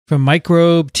From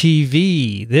Microbe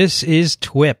TV, this is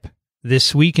TWiP,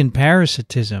 This Week in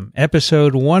Parasitism,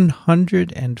 episode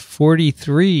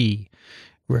 143,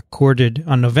 recorded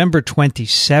on November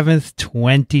 27th,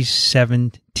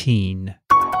 2017.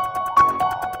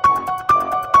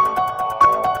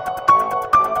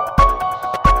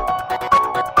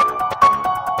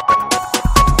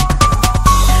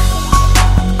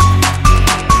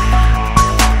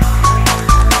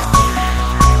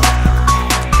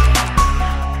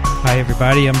 Hi,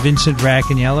 everybody. I'm Vincent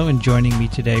Racaniello, and joining me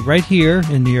today, right here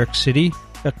in New York City,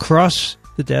 across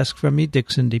the desk from me,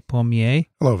 Dickson Despommier.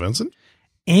 Hello, Vincent.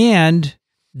 And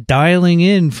dialing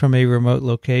in from a remote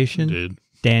location,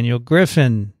 Daniel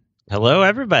Griffin. Hello,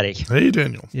 everybody. Hey,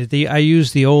 Daniel. I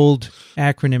use the old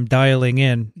acronym dialing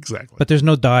in. Exactly. But there's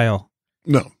no dial.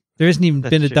 No. There hasn't even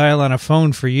been a dial on a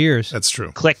phone for years. That's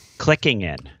true. Clicking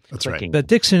in. That's clicking. right. But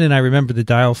Dickson and I remember the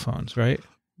dial phones, right?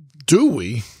 Do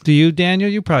we? Do you, Daniel?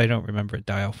 You probably don't remember a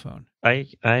dial phone.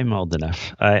 I'm old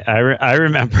enough. I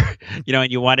remember,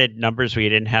 and you wanted numbers where you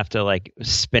didn't have to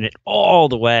spin it all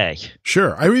the way.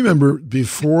 Sure. I remember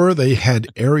before they had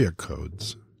area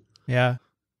codes. Yeah.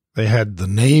 They had the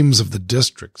names of the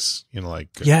districts,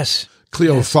 yes.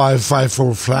 Clio Yes.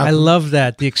 554 Flap. I love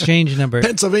that. The exchange number.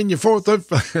 Pennsylvania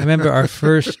 4th. I remember our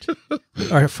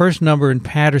first number in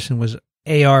Patterson was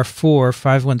AR4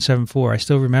 5174. I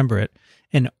still remember it.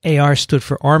 And AR stood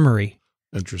for Armory.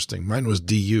 Interesting. Mine was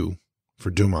DU for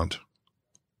Dumont.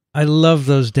 I love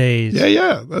those days.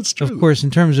 Yeah, that's true. Of course,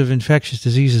 in terms of infectious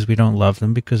diseases, we don't love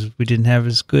them because we didn't have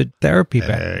as good therapy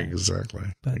back then. Exactly.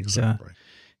 But exactly.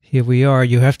 Here we are.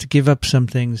 You have to give up some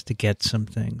things to get some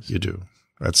things. You do.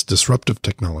 That's disruptive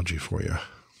technology for you.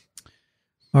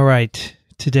 All right.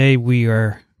 Today we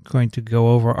are going to go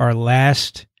over our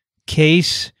last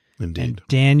case. Indeed. And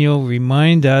Daniel,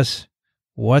 remind us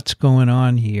what's going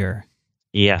on here.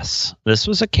 Yes. This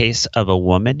was a case of a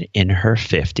woman in her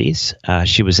 50s.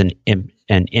 She was an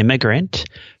immigrant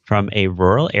from a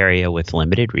rural area with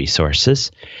limited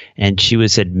resources, and she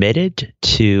was admitted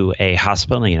to a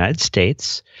hospital in the United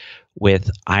States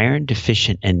with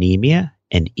iron-deficient anemia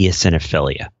and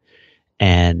eosinophilia.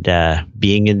 And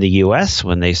being in the U.S.,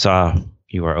 when they saw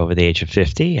you were over the age of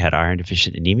 50, had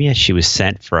iron-deficient anemia, she was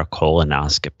sent for a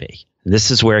colonoscopy. And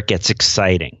this is where it gets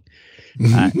exciting.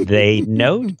 They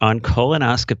note on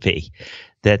colonoscopy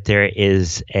that there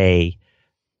is a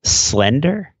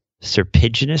slender,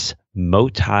 serpiginous,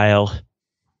 motile,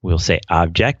 we'll say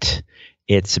object.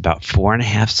 It's about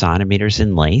 4.5 centimeters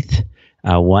in length.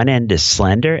 One end is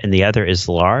slender and the other is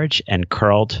large and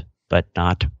curled, but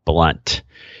not blunt.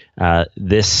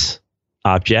 This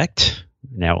object,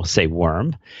 now we'll say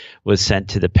worm, was sent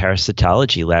to the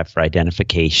parasitology lab for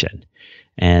identification.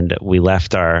 And we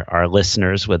left our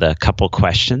listeners with a couple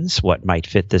questions. What might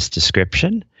fit this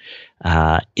description?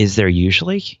 Is there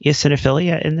usually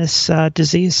eosinophilia in this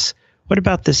disease? What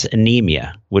about this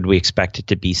anemia? Would we expect it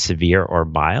to be severe or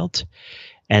mild?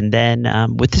 And then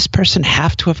would this person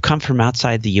have to have come from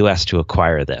outside the U.S. to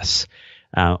acquire this?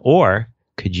 Or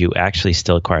could you actually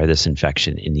still acquire this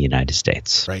infection in the United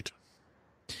States? Right.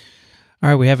 All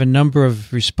right. We have a number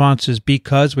of responses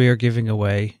because we are giving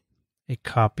away a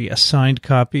signed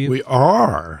copy. We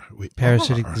are.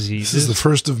 Parasitic diseases. This is the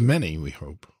first of many, we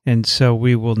hope. And so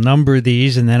we will number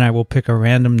these, and then I will pick a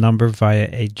random number via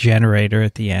a generator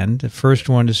at the end. The first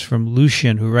one is from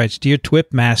Lucian, who writes, Dear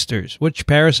TWiP Masters, which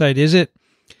parasite is it?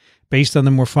 Based on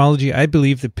the morphology, I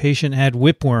believe the patient had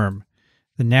whipworm.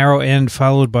 The narrow end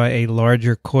followed by a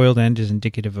larger coiled end is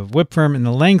indicative of whipworm, and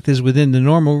the length is within the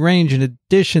normal range. In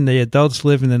addition, the adults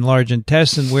live in the large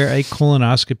intestine where a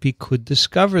colonoscopy could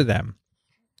discover them.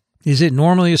 Is it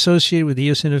normally associated with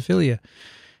eosinophilia?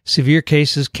 Severe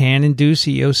cases can induce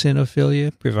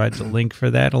eosinophilia. Provides a link for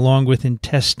that, along with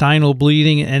intestinal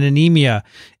bleeding and anemia.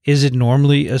 Is it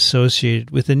normally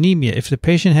associated with anemia? If the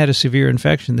patient had a severe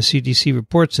infection, the CDC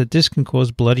reports that this can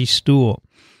cause bloody stool.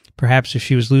 Perhaps if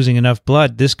she was losing enough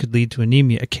blood, this could lead to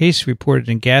anemia. A case reported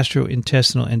in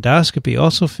gastrointestinal endoscopy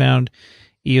also found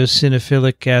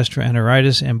eosinophilic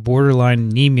gastroenteritis and borderline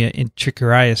anemia in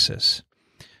trichuriasis.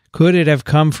 Could it have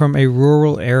come from a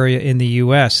rural area in the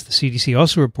U.S.? The CDC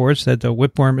also reports that the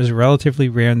whipworm is relatively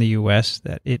rare in the U.S.,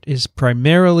 that it is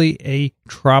primarily a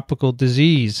tropical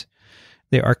disease.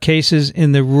 There are cases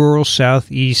in the rural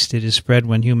southeast. It is spread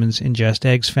when humans ingest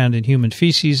eggs found in human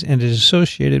feces and is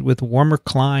associated with warmer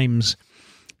climes.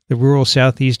 The rural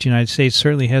southeast United States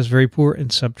certainly has very poor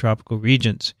and subtropical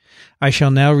regions. I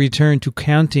shall now return to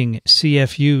counting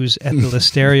CFUs at the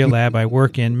Listeria lab I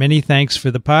work in. Many thanks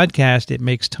for the podcast. It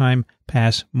makes time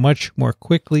pass much more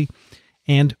quickly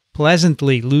and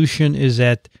pleasantly. Lucian is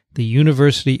at the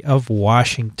University of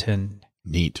Washington.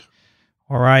 Neat.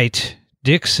 All right.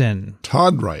 Dickson.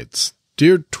 Todd writes,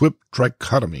 Dear TWiP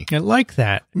trichotomy. I like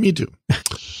that. Me too.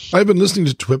 I've been listening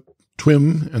to TWiP,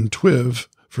 TWiM, and TWiV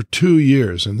for 2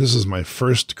 years, and this is my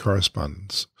first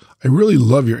correspondence. I really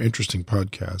love your interesting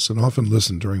podcasts and often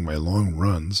listen during my long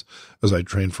runs as I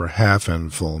train for half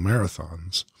and full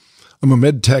marathons. I'm a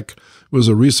med tech, was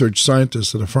a research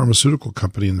scientist at a pharmaceutical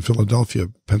company in the Philadelphia,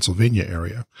 Pennsylvania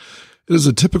area. It is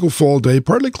a typical fall day,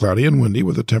 partly cloudy and windy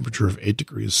with a temperature of 8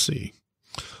 degrees C.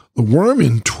 The worm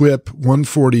in TWiP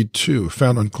 142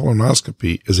 found on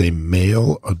colonoscopy is a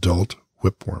male adult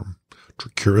whipworm,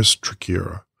 Trichuris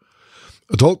trichiura.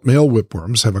 Adult male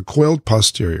whipworms have a coiled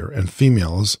posterior and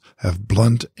females have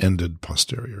blunt-ended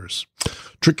posteriors.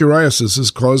 Trichuriasis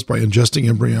is caused by ingesting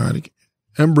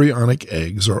embryonic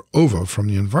eggs or ova from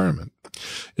the environment.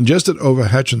 Ingested ova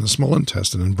hatch in the small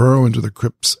intestine and burrow into the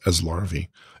crypts as larvae.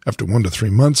 After 1 to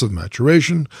 3 months of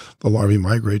maturation, the larvae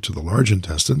migrate to the large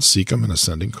intestine, cecum and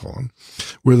ascending colon,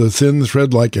 where the thin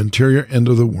thread-like anterior end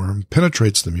of the worm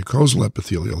penetrates the mucosal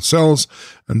epithelial cells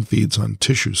and feeds on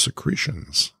tissue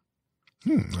secretions.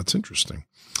 That's interesting.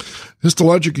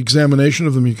 Histologic examination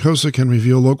of the mucosa can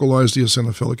reveal localized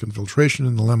eosinophilic infiltration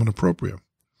in the lamina propria.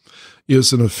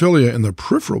 Eosinophilia in the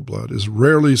peripheral blood is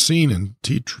rarely seen in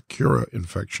T. trichiura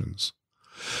infections.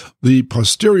 The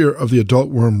posterior of the adult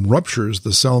worm ruptures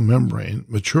the cell membrane,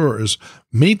 matures,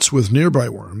 mates with nearby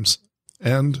worms,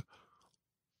 and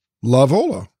la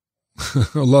voila,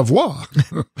 la voix,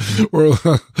 or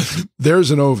there's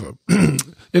an ova.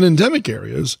 In endemic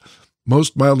areas,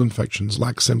 most mild infections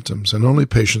lack symptoms, and only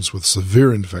patients with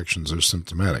severe infections are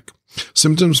symptomatic.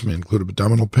 Symptoms may include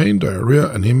abdominal pain, diarrhea,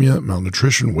 anemia,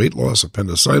 malnutrition, weight loss,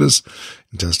 appendicitis,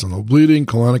 intestinal bleeding,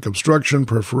 colonic obstruction,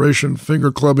 perforation,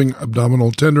 finger clubbing,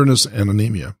 abdominal tenderness, and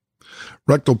anemia.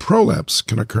 Rectal prolapse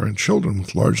can occur in children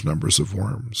with large numbers of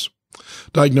worms.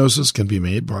 Diagnosis can be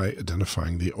made by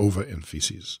identifying the ova in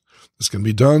feces. This can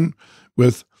be done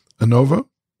with ANOVA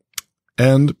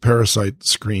and parasite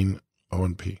screen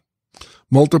O&P.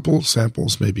 Multiple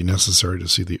samples may be necessary to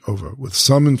see the ova, with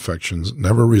some infections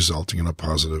never resulting in a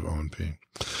positive O&P.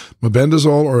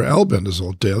 Mebendazole or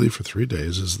albendazole daily for 3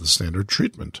 days is the standard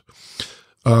treatment.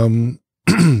 Right.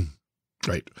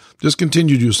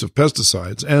 Discontinued use of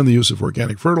pesticides and the use of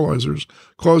organic fertilizers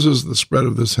causes the spread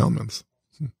of this helminth.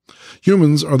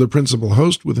 Humans are the principal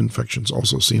host, with infections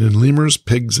also seen in lemurs,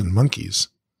 pigs, and monkeys.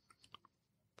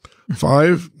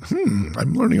 5,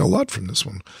 I'm learning a lot from this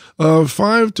one.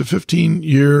 5 to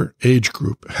 15-year age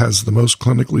group has the most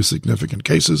clinically significant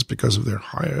cases because of their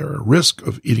higher risk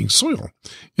of eating soil.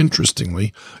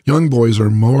 Interestingly, young boys are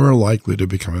more likely to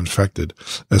become infected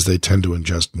as they tend to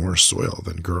ingest more soil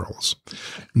than girls.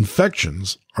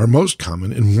 Infections are most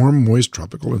common in warm, moist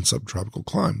tropical and subtropical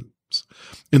climates.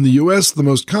 In the U.S., the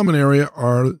most common area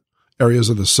are areas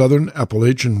of the southern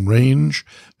Appalachian Range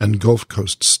and Gulf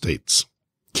Coast states.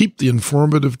 Keep the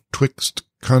informative twixt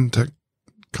content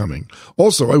coming.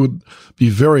 Also, I would be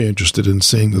very interested in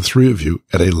seeing the three of you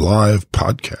at a live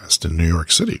podcast in New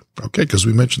York City. Okay, because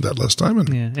we mentioned that last time, and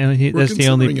that's the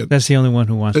only one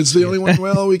who wants. It's the only one.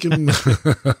 Well, we can.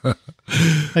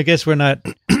 I guess we're not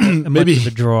maybe much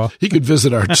of a draw. He could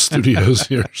visit our studios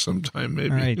here sometime.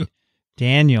 Maybe. All right,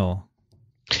 Daniel.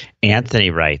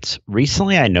 Anthony writes,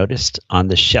 recently I noticed on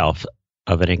the shelf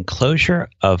of an enclosure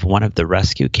of one of the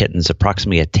rescue kittens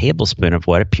approximately a tablespoon of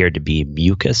what appeared to be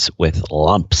mucus with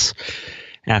lumps.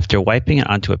 After wiping it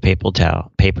onto a paper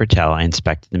towel, I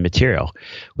inspected the material.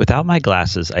 Without my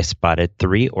glasses, I spotted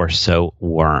 3 or so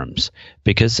worms.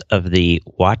 Because of the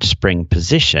watch spring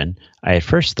position, I at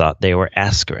first thought they were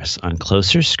ascaris. On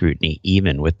closer scrutiny,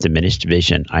 even with diminished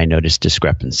vision, I noticed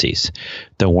discrepancies.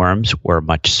 The worms were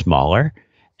much smaller,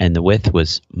 and the width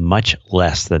was much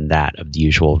less than that of the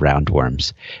usual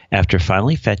roundworms. After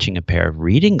finally fetching a pair of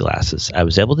reading glasses, I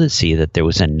was able to see that there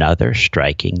was another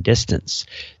striking distance.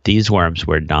 These worms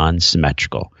were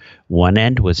non-symmetrical. One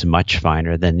end was much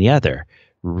finer than the other,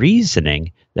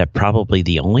 reasoning that probably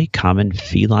the only common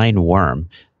feline worm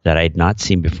that I had not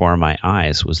seen before in my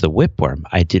eyes was the whipworm.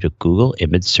 I did a Google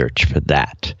image search for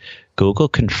that. Google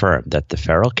confirmed that the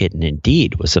feral kitten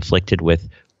indeed was afflicted with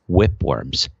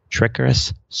whipworms,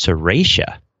 Trichuris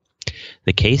serratia.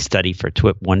 The case study for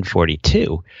TWiP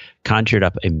 142 conjured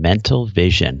up a mental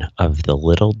vision of the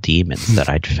little demons that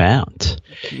I'd found.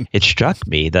 It struck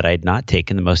me that I'd not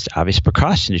taken the most obvious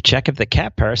precaution to check if the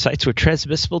cat parasites were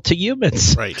transmissible to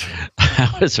humans. Right.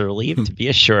 I was relieved to be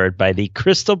assured by the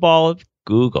crystal ball of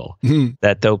Google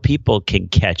that though people can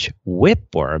catch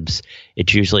whipworms,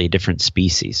 it's usually a different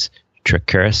species,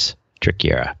 Trichuris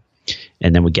trichiura.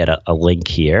 And then we get a link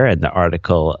here, and the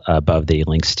article above the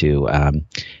links to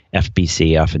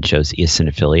FBC often shows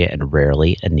eosinophilia and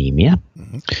rarely anemia.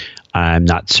 Mm-hmm. I'm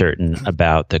not certain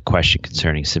about the question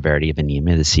concerning severity of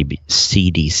anemia. The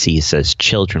CDC says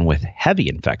children with heavy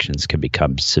infections can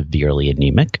become severely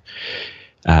anemic.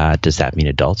 Does that mean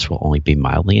adults will only be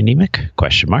mildly anemic?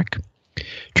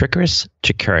 Trichuris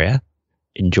trichuria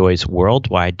enjoys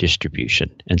worldwide distribution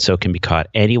and so can be caught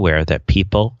anywhere that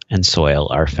people and soil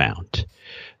are found.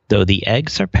 Though the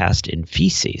eggs are passed in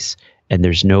feces and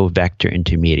there's no vector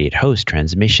intermediate host,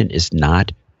 transmission is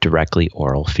not directly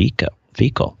oral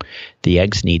fecal. The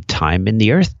eggs need time in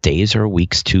the earth, days or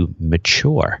weeks, to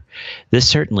mature. This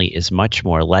certainly is much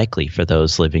more likely for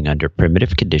those living under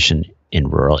primitive condition in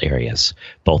rural areas,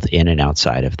 both in and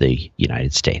outside of the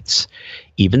United States.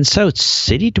 Even so,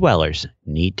 city dwellers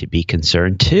need to be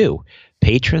concerned too.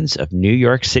 Patrons of New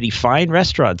York City fine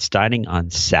restaurants dining on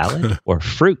salad or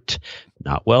fruit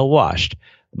not well washed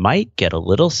might get a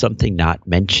little something not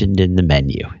mentioned in the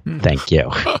menu. Thank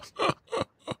you.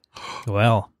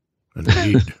 Well.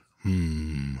 Indeed.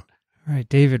 All right,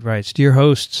 David writes, Dear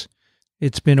hosts,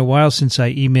 it's been a while since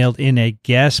I emailed in a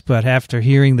guest, but after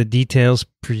hearing the details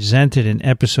presented in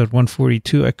episode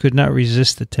 142, I could not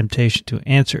resist the temptation to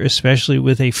answer, especially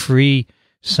with a free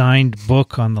signed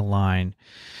book on the line.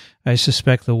 I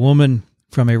suspect the woman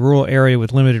from a rural area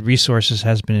with limited resources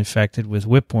has been infected with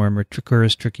whipworm or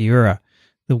Trichuris trichiura.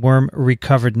 The worm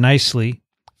recovered nicely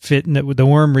fits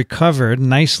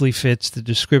the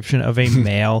description of a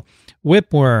male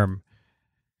whipworm,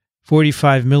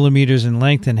 45 millimeters in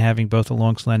length and having both a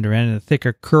long slender end and a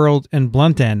thicker curled and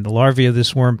blunt end. The larvae of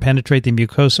this worm penetrate the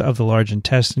mucosa of the large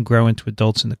intestine, grow into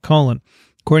adults in the colon.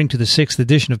 According to the 6th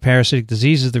edition of Parasitic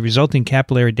Diseases, the resulting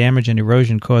capillary damage and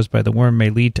erosion caused by the worm may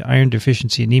lead to iron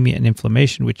deficiency anemia and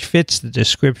inflammation, which fits the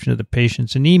description of the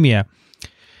patient's anemia.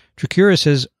 Trichuris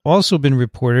has also been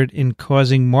reported in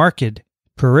causing marked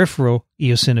peripheral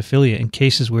eosinophilia in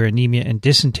cases where anemia and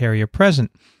dysentery are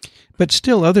present. But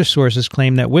still, other sources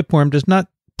claim that whipworm does not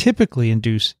typically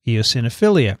induce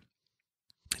eosinophilia.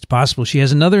 It's possible she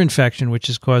has another infection which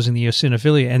is causing the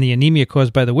eosinophilia, and the anemia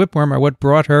caused by the whipworm are what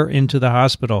brought her into the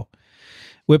hospital.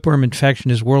 Whipworm infection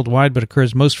is worldwide but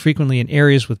occurs most frequently in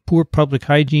areas with poor public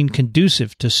hygiene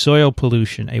conducive to soil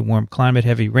pollution, a warm climate,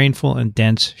 heavy rainfall, and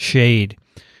dense shade.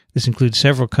 This includes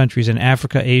several countries in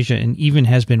Africa, Asia, and even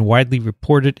has been widely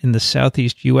reported in the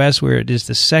southeast U.S., where it is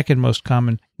the second most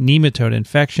common nematode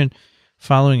infection,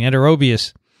 following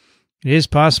enterobius. It is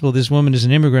possible this woman is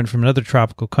an immigrant from another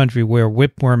tropical country where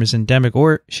whipworm is endemic,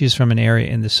 or she is from an area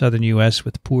in the southern U.S.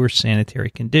 with poor sanitary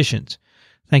conditions.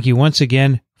 Thank you once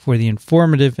again for the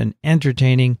informative and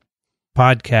entertaining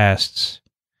podcasts.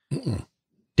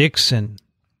 Dickson.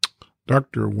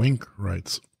 Dr. Wink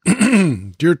writes,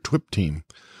 Dear TWiP team,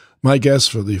 my guess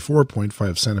for the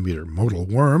 4.5 centimeter motile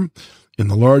worm in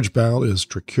the large bowel is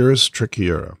Trichuris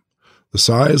trichiura. The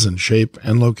size and shape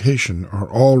and location are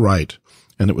all right,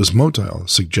 and it was motile,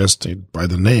 suggested by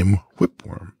the name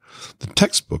whipworm. The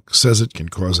textbook says it can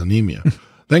cause anemia.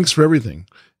 Thanks for everything.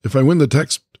 If I win the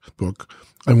textbook,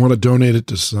 I want to donate it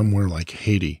to somewhere like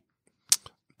Haiti.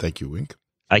 Thank you, Wink.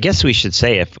 I guess we should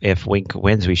say if Wink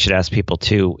wins, we should ask people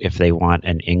too if they want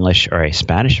an English or a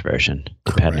Spanish version,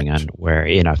 depending on where,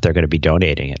 if they're going to be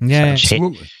donating it. Yeah,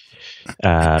 absolutely.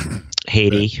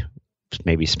 Haiti,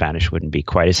 maybe Spanish wouldn't be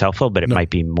quite as helpful, but it might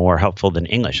be more helpful than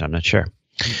English. I'm not sure.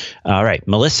 All right.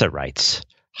 Melissa writes,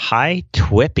 Hi,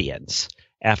 TWiPians.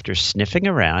 After sniffing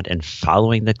around and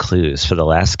following the clues for the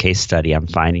last case study, I'm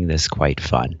finding this quite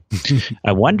fun.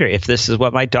 I wonder if this is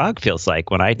what my dog feels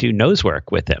like when I do nose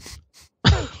work with him.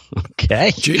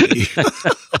 Okay. Gee.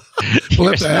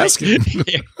 We'll have to ask him.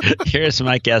 Here's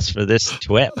my guess for this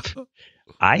TWiP.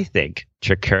 I think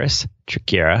Trichuris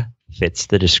trichiura fits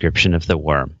the description of the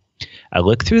worm. I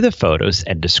looked through the photos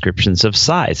and descriptions of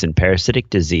size in parasitic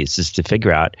diseases to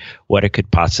figure out what it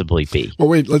could possibly be. Well,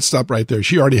 wait, let's stop right there.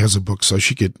 She already has a book, so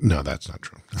she could... No, that's not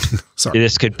true. Sorry.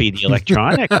 This could be the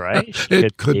electronic, right?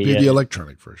 It could be the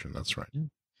electronic version. That's right.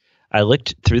 I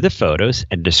looked through the photos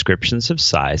and descriptions of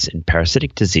size in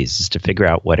parasitic diseases to figure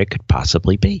out what it could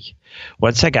possibly be.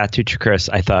 Once I got to Trichuris,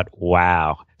 I thought,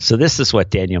 wow, so this is what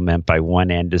Daniel meant by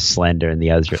one end is slender and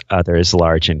the other is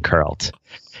large and curled.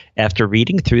 After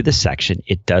reading through the section,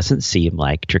 it doesn't seem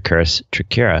like Trichuris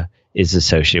trichiura is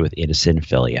associated with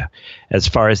eosinophilia. As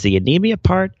far as the anemia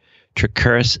part,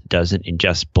 Trichuris doesn't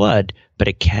ingest blood, but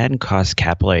it can cause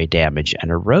capillary damage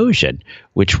and erosion,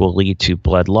 which will lead to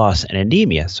blood loss and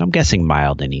anemia. So I'm guessing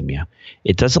mild anemia.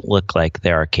 It doesn't look like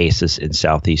there are cases in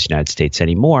Southeast United States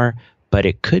anymore, but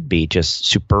it could be just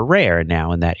super rare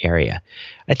now in that area.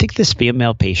 I think this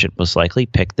female patient most likely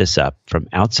picked this up from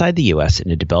outside the U.S. in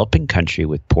a developing country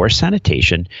with poor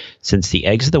sanitation, since the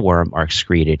eggs of the worm are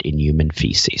excreted in human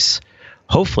feces.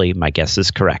 Hopefully, my guess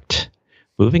is correct.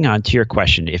 Moving on to your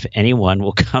question, if anyone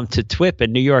will come to TWiP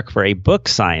in New York for a book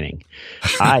signing.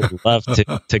 I'd love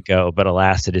to go, but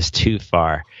alas, it is too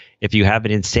far. If you have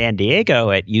it in San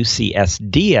Diego at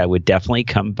UCSD, I would definitely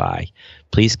come by.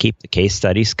 Please keep the case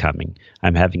studies coming.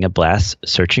 I'm having a blast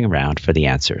searching around for the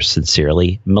answers.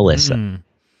 Sincerely, Melissa.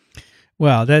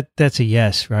 Well, that's a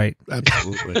yes, right?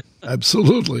 Absolutely.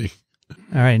 Absolutely.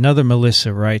 All right, another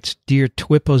Melissa writes, Dear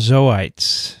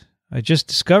TWiPozoites, I just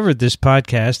discovered this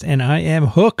podcast and I am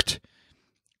hooked.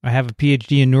 I have a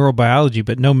PhD in neurobiology,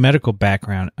 but no medical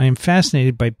background. I am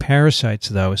fascinated by parasites,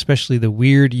 though, especially the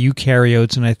weird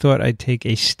eukaryotes, and I thought I'd take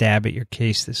a stab at your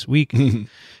case this week.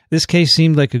 This case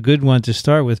seemed like a good one to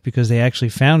start with because they actually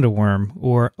found a worm,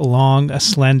 or a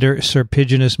slender,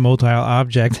 serpiginous motile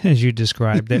object, as you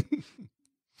described it.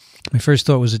 My first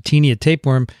thought was a Tinea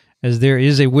tapeworm, as there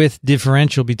is a width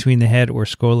differential between the head or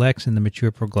scolex and the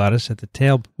mature proglottis at the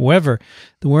tail. However,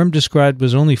 the worm described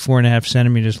was only 4.5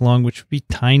 centimeters long, which would be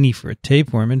tiny for a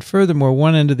tapeworm, and furthermore,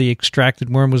 one end of the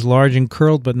extracted worm was large and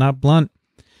curled but not blunt.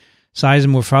 Size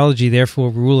and morphology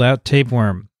therefore rule out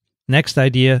tapeworm. Next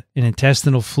idea, an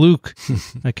intestinal fluke.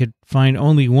 I could find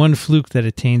only one fluke that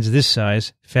attains this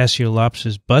size,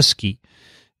 Fasciolopsis busky.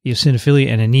 Eosinophilia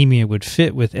and anemia would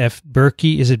fit with F.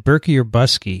 Burkey. Is it Burkey or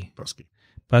Busky?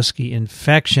 Busky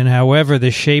infection. However, the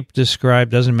shape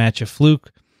described doesn't match a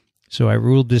fluke, so I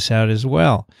ruled this out as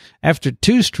well. After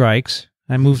 2 strikes,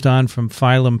 I moved on from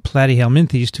phylum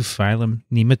Platyhelminthes to phylum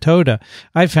Nematoda.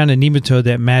 I found a nematode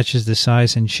that matches the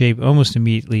size and shape almost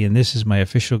immediately, and this is my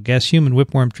official guess, human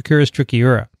whipworm Trichuris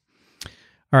trichiura.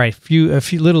 All right, a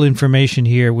few little information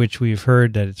here, which we've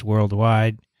heard that it's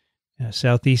worldwide.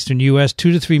 Southeastern U.S.,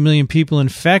 2 to 3 million people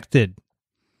infected,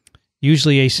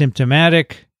 usually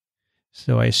asymptomatic.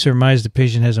 So I surmise the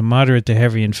patient has a moderate to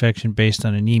heavy infection based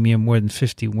on anemia, more than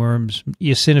 50 worms.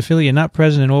 Eosinophilia not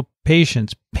present in all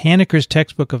patients. Paniker's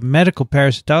textbook of medical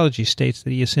parasitology states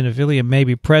that eosinophilia may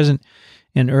be present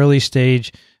in early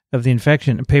stage of the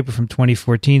infection. A paper from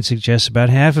 2014 suggests about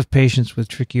half of patients with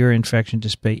trichiura infection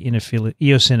display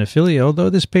eosinophilia, although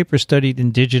this paper studied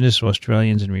indigenous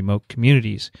Australians in remote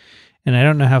communities. And I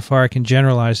don't know how far I can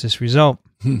generalize this result.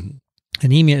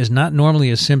 Anemia is not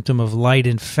normally a symptom of light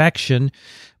infection,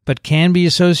 but can be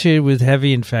associated with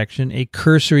heavy infection. A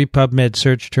cursory PubMed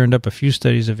search turned up a few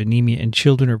studies of anemia in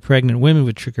children or pregnant women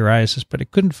with trichuriasis, but I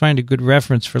couldn't find a good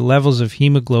reference for levels of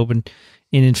hemoglobin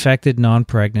in infected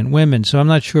non-pregnant women. So I'm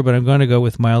not sure, but I'm going to go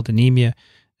with mild anemia,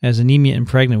 as anemia in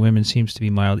pregnant women seems to be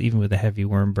mild even with a heavy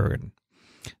worm burden.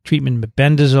 Treatment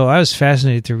mebendazole. I was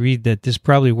fascinated to read that this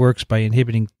probably works by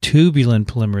inhibiting tubulin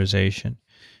polymerization.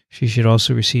 She should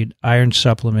also receive iron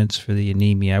supplements for the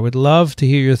anemia. I would love to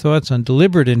hear your thoughts on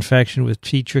deliberate infection with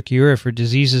T. trichiura for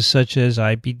diseases such as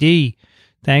IBD.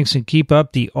 Thanks, and keep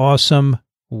up the awesome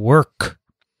work.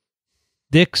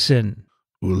 Dickson.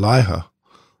 Ulaiha.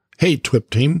 Hey, TWiP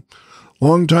team.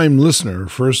 Long-time listener,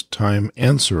 first-time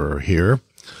answerer here.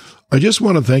 I just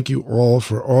want to thank you all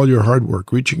for all your hard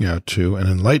work reaching out to and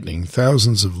enlightening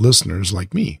thousands of listeners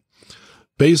like me.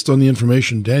 Based on the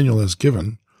information Daniel has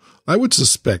given, I would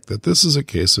suspect that this is a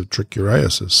case of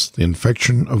trichuriasis, the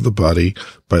infection of the body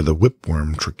by the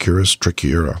whipworm Trichuris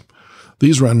trichiura.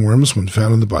 These roundworms, when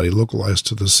found in the body, localize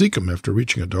to the cecum after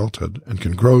reaching adulthood and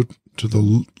can grow to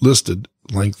the listed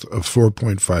length of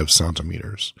 4.5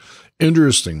 centimeters.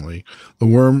 Interestingly, the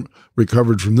worm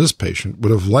recovered from this patient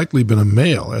would have likely been a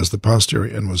male, as the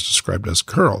posterior end was described as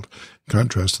curled, in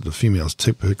contrast to the female's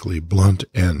typically blunt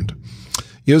end.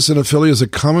 Eosinophilia is a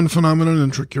common phenomenon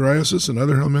in trichuriasis and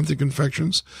other helminthic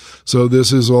infections, so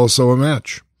this is also a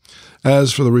match.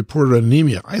 As for the reported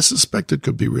anemia, I suspect it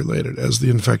could be related, as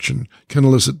the infection can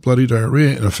elicit bloody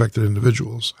diarrhea in affected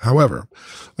individuals. However,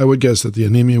 I would guess that the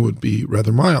anemia would be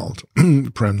rather mild,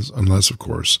 unless, of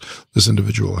course, this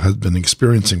individual had been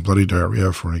experiencing bloody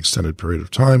diarrhea for an extended period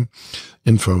of time.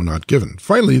 Info not given.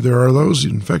 Finally, there are those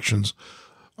infections.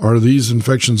 Are these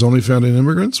infections only found in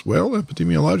immigrants? Well,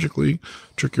 epidemiologically,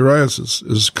 trichuriasis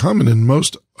is common in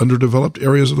most underdeveloped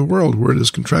areas of the world where it is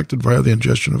contracted via the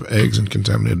ingestion of eggs and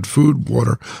contaminated food,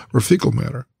 water, or fecal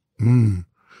matter.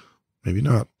 Maybe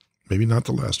not. Maybe not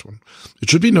the last one. It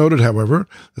should be noted, however,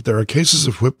 that there are cases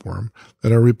of whipworm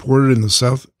that are reported in the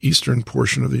southeastern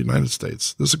portion of the United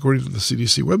States. This according to the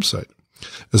CDC website.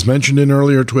 As mentioned in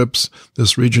earlier TWiPs,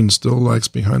 this region still lags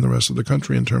behind the rest of the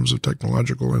country in terms of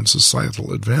technological and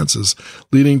societal advances,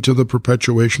 leading to the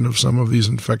perpetuation of some of these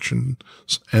infections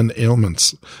and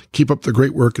ailments. Keep up the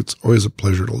great work. It's always a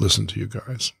pleasure to listen to you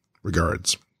guys.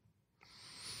 Regards.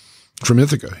 From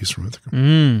Ithaca. He's from Ithaca.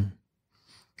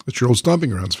 That's your old stomping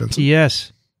grounds, Vincent.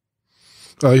 Yes.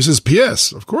 He says,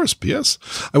 P.S. Of course, P.S.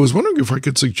 I was wondering if I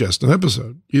could suggest an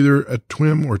episode, either at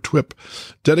TWiM or TWiP,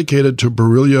 dedicated to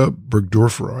Borrelia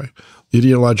burgdorferi, the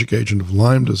etiologic agent of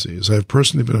Lyme disease. I have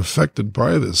personally been affected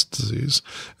by this disease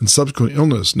and subsequent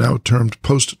illness, now termed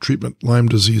post-treatment Lyme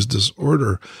disease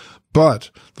disorder.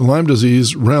 But the Lyme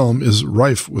disease realm is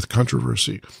rife with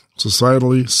controversy,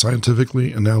 societally,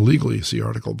 scientifically, and now legally. See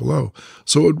article below.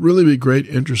 So it would really be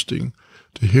interesting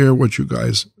to hear what you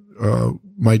guys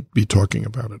might be talking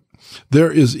about it.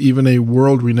 There is even a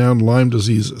world-renowned Lyme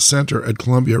disease center at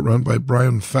Columbia run by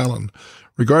Brian Fallon.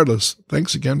 Regardless,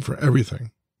 thanks again for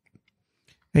everything.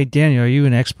 Hey, Daniel, are you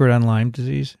an expert on Lyme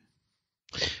disease?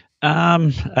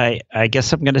 I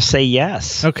guess I'm going to say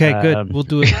yes. Okay, good. We'll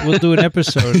do an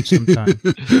episode sometime.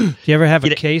 Do you ever have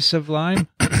a case of Lyme?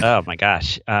 Oh my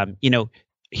gosh.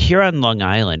 Here on Long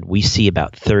Island, we see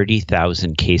about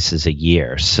 30,000 cases a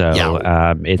year. So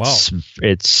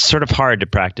it's sort of hard to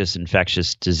practice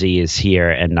infectious disease here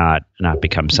and not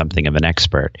become something of an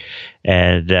expert.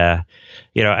 And I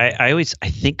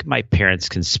think my parents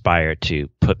conspired to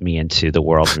put me into the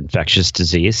world of infectious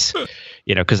disease.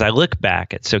 Because I look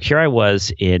back so here I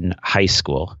was in high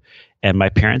school, and my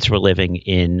parents were living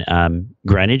in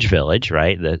Greenwich Village,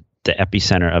 right, the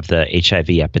epicenter of the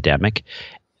HIV epidemic.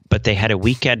 But they had a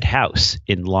weekend house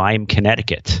in Lyme,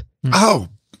 Connecticut. Oh,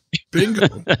 bingo.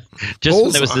 Just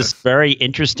when there was this very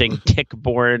interesting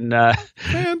tick-borne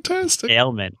fantastic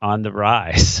ailment on the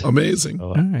rise. Amazing.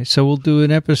 All right, so we'll do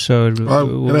an episode.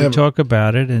 We'll talk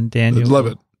about it, and Daniel. I'd love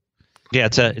it. Yeah,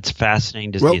 it's a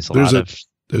fascinating disease. Well,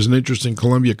 there's an interesting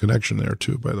Columbia connection there,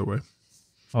 too, by the way.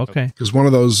 Okay. Because one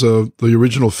of those, the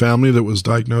original family that was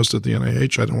diagnosed at the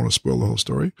NIH, I don't want to spoil the whole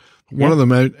story, but one of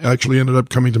them actually ended up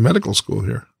coming to medical school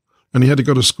here. And he had to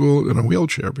go to school in a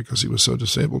wheelchair because he was so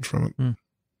disabled from it.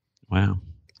 Wow.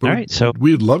 But all right. So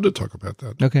we'd love to talk about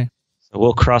that. Okay. So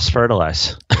we'll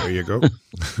cross-fertilize. There you go.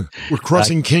 We're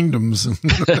crossing kingdoms.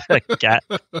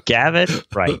 Gavin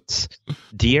writes,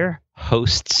 Dear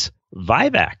hosts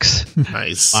Vivax.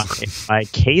 Nice. My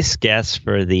case guess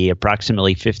for the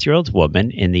approximately 50-year-old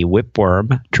woman in the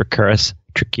whipworm Trichuris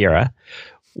trichiera.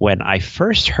 When I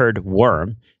first heard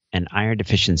worm and iron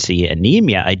deficiency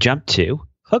anemia, I jumped to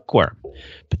hookworm.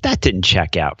 But that didn't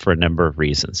check out for a number of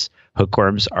reasons.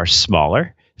 Hookworms are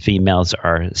smaller. Females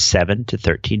are 7 to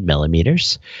 13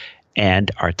 millimeters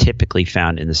and are typically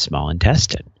found in the small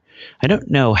intestine. I don't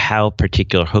know how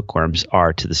particular hookworms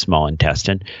are to the small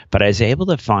intestine, but I was able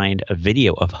to find a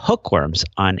video of hookworms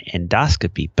on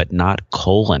endoscopy, but not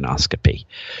colonoscopy.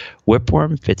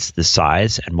 Whipworm fits the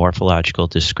size and morphological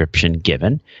description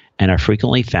given and are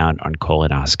frequently found on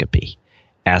colonoscopy.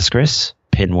 Ascaris,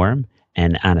 pinworm,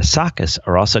 and anisakis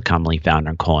are also commonly found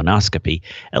on colonoscopy,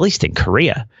 at least in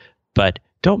Korea, but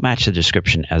don't match the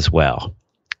description as well.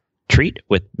 Treat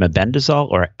with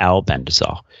mebendazole or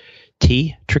albendazole.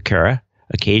 T. trichiera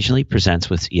occasionally presents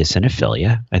with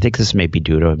eosinophilia. I think this may be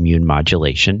due to immune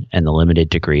modulation and the limited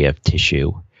degree of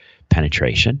tissue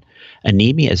penetration.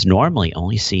 Anemia is normally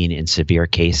only seen in severe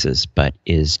cases, but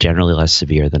is generally less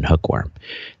severe than hookworm.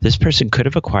 This person could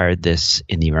have acquired this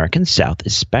in the American South,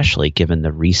 especially given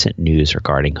the recent news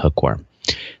regarding hookworm.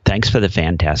 Thanks for the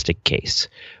fantastic case.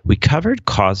 We covered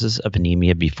causes of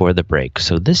anemia before the break,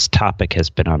 so this topic has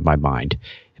been on my mind.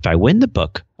 If I win the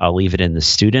book, I'll leave it in the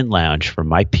student lounge for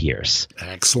my peers.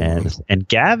 Excellent. And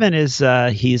Gavin is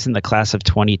he's in the class of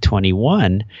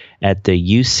 2021 at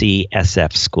the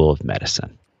UCSF School of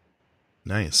Medicine.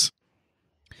 Nice.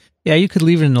 Yeah, you could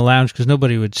leave it in the lounge because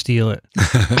nobody would steal it.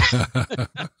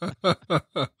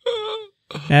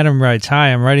 Adam writes, Hi,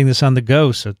 I'm writing this on the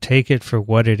go, so take it for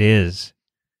what it is.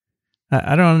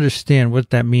 I don't understand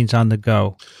what that means on the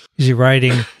go. Is he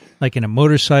writing like in a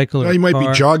motorcycle or he might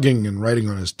car? be jogging and writing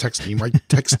on his text. He might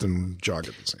text and jog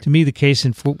at the same time. To me, the case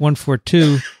in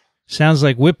 142 sounds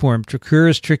like whipworm,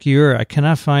 Trichuris trichiura. I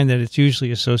cannot find that it's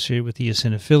usually associated with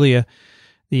eosinophilia.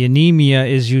 The anemia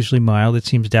is usually mild. It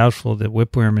seems doubtful that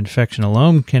whipworm infection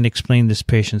alone can explain this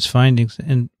patient's findings,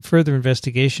 and further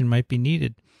investigation might be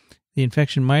needed. The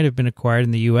infection might have been acquired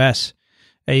in the U.S.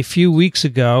 A few weeks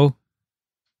ago,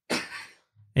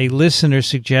 a listener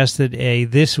suggested a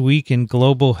This Week in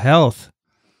Global Health.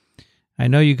 I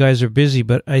know you guys are busy,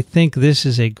 but I think this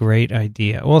is a great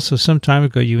idea. Also, some time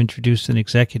ago, you introduced an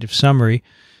executive summary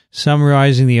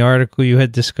summarizing the article you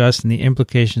had discussed and the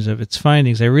implications of its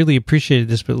findings. I really appreciated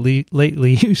this, but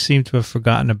lately you seem to have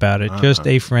forgotten about it. Just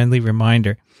a friendly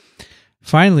reminder.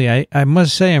 Finally, I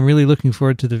must say I'm really looking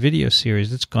forward to the video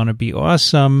series. It's going to be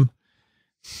awesome.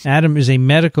 Adam is a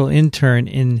medical intern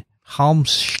in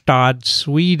Halmstad,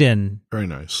 Sweden. Very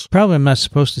nice. Probably I'm not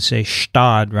supposed to say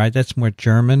Stad, right? That's more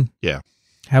German. Yeah.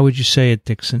 How would you say it,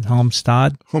 Dickson?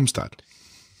 Halmstad? Halmstad.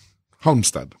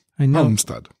 I know.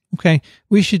 Halmstad. Okay.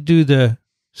 We should do the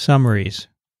summaries.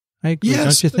 I agree,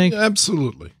 Yes, don't you think?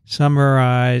 Absolutely.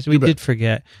 Summarize. We did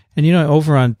forget. And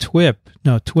over on TWiP,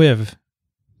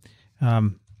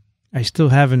 I still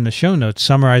have in the show notes,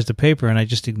 summarize the paper, and I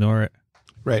just ignore it.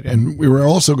 Right. And we were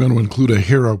also going to include a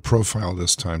hero profile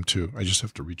this time, too. I just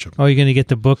have to reach up. Oh, you're going to get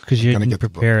the book because you didn't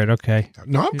prepare it. Okay.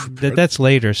 No, I'm prepared. That's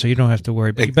later, so you don't have to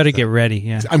worry. But you better get ready.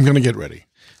 Yeah. I'm going to get ready.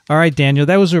 All right, Daniel.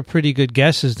 Those were pretty good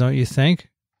guesses, don't you think?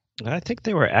 I think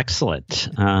they were excellent.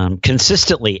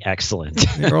 Consistently excellent.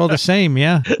 They're all the same,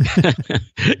 yeah.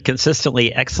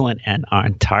 Consistently excellent and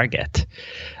on target.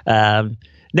 Hopefully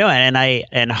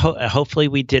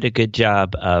we did a good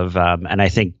job of, and I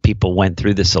think people went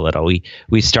through this a little.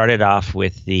 We started off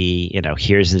with the,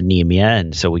 here's anemia,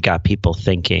 and so we got people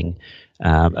thinking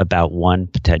about one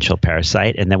potential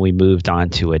parasite, and then we moved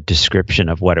on to a description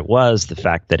of what it was, the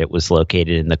fact that it was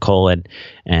located in the colon,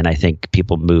 and I think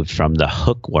people moved from the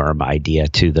hookworm idea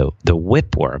to the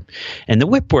whipworm. And the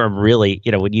whipworm really,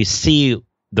 when you see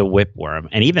the whipworm,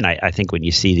 and even I think when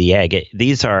you see the egg,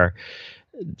 these are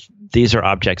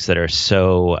objects that are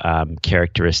so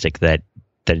characteristic that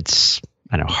it's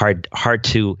hard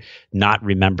to not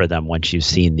remember them once you've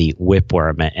seen the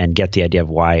whipworm and get the idea of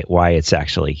why it's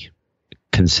actually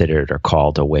considered or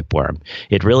called a whipworm.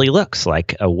 It really looks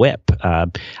like a whip.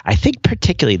 I think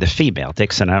particularly the female,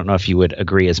 Dickson, I don't know if you would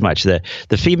agree as much. The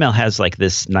female has like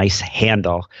this nice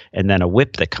handle and then a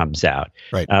whip that comes out.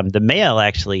 Right. The male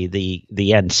actually,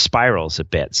 the end spirals a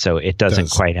bit, so it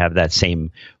doesn't quite have that same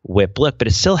whip look, but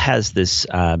it still has this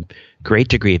great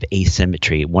degree of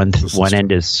asymmetry. One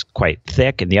end is quite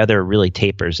thick and the other really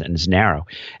tapers and is narrow.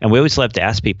 And we always love to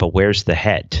ask people, where's the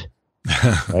head?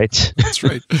 Right? That's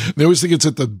right. They always think it's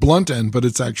at the blunt end, but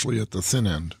it's actually at the thin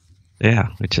end. Yeah,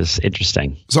 which is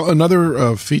interesting. So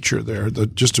another feature there,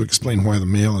 just to explain why the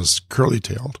male is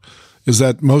curly-tailed, is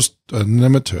that most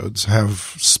nematodes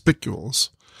have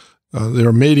spicules. They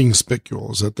are mating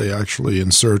spicules that they actually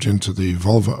insert into the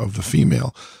vulva of the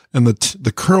female. And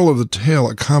the curl of the tail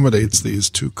accommodates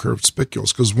these two curved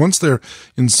spicules, because once they're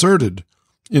inserted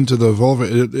into the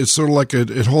vulva, it's sort of like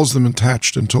it holds them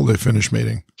attached until they finish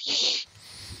mating.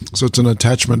 So it's an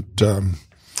attachment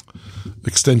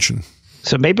extension.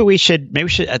 So maybe we should.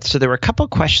 So there were a couple of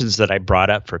questions that I brought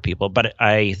up for people, but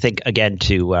I think again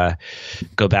to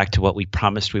go back to what we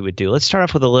promised we would do. Let's start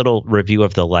off with a little review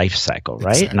of the life cycle,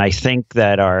 right? Exactly. And I think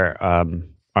that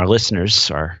our listeners,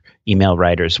 our email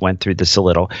writers, went through this a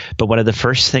little. But one of the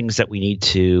first things that we need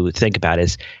to think about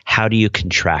is how do you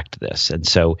contract this? And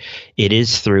so it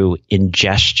is through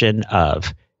ingestion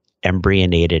of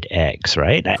embryonated eggs,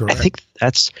 right? I think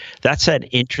that's an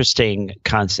interesting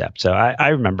concept. So I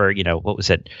remember, what was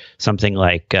it? Something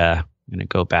like, I'm going to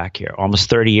go back here, almost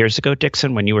 30 years ago,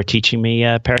 Dickson, when you were teaching me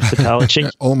parasitology.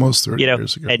 Almost 30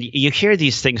 years ago. And you hear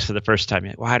these things for the first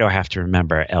time. Why do I have to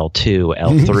remember L2,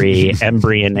 L3,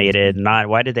 embryonated?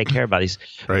 Why did they care about these?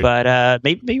 Right. But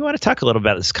maybe you want to talk a little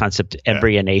about this concept,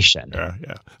 embryonation.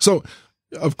 Yeah. So,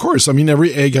 of course,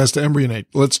 every egg has to embryonate.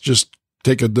 Let's just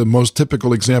take the most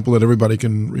typical example that everybody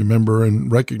can remember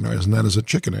and recognize, and that is a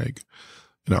chicken egg.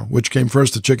 Which came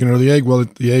first, the chicken or the egg? Well,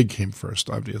 the egg came first,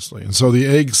 obviously. And so the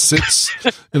egg sits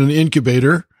in an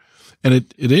incubator, and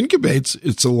it incubates.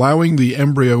 It's allowing the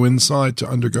embryo inside to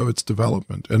undergo its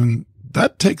development. And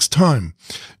that takes time.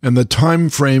 And the time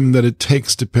frame that it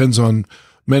takes depends on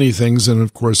many things. And,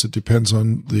 of course, it depends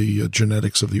on the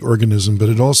genetics of the organism, but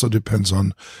it also depends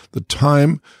on the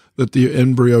time that the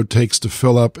embryo takes to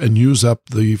fill up and use up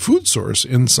the food source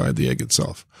inside the egg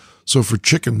itself. So for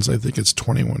chickens, I think it's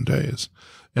 21 days.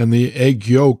 And the egg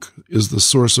yolk is the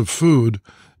source of food,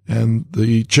 and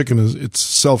the chicken it's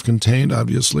self-contained,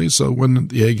 obviously. So when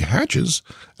the egg hatches,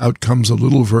 out comes a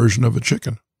little version of a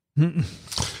chicken.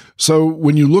 So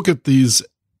when you look at these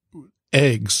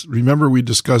eggs, remember we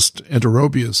discussed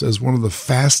Enterobius as one of the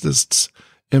fastest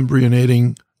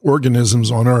embryonating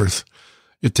organisms on Earth.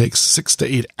 It takes 6 to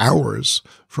 8 hours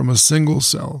from a single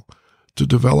cell to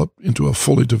develop into a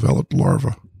fully developed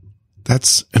larva.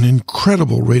 That's an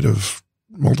incredible rate of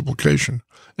multiplication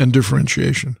and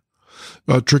differentiation.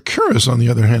 Trichuris, on the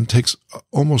other hand, takes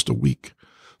almost a week.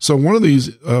 So one of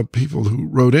these people who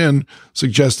wrote in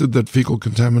suggested that fecal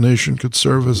contamination could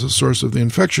serve as a source of the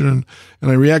infection,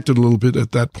 and I reacted a little bit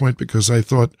at that point because I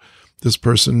thought this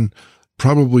person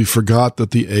probably forgot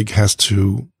that the egg has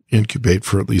to incubate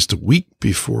for at least a week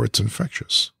before it's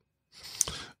infectious.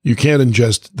 you can't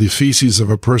ingest the feces of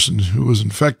a person who was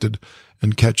infected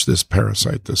and catch this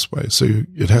parasite this way. So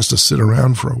it has to sit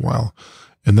around for a while,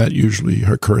 and that usually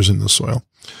occurs in the soil.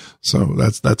 So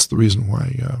that's the reason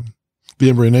why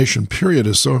the embryonation period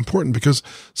is so important, because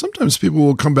sometimes people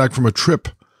will come back from a trip,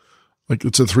 like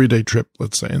it's a 3-day trip,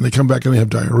 let's say, and they come back and they have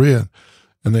diarrhea,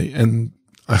 and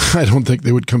I don't think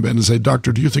they would come in and say,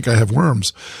 "Doctor, do you think I have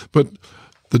worms?" But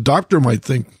the doctor might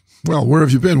think, "Well, where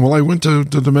have you been?" "Well, I went to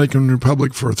the Dominican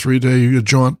Republic for a 3-day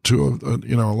jaunt to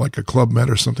like a Club Med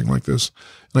or something like this.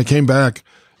 And I came back."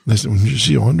 And they said, "Well,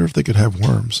 gee, I wonder if they could have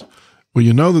worms." Well,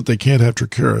 you know that they can't have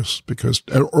trichuris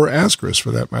or ascaris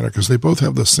for that matter, because they both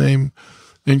have the same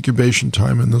incubation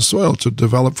time in the soil to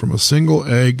develop from a single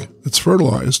egg that's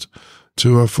fertilized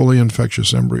to a fully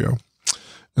infectious embryo.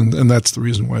 And that's the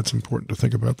reason why it's important to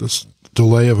think about this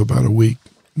delay of about a week.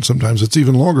 And sometimes it's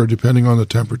even longer depending on the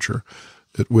temperature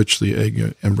at which the egg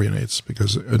embryonates,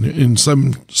 because in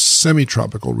some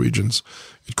semi-tropical regions,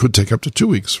 it could take up to 2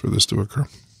 weeks for this to occur.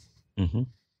 Mm-hmm.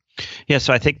 Yeah,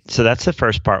 so I think that's the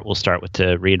first part we'll start with,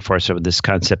 to reinforce over this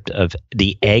concept of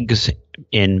the eggs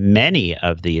in many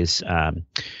of these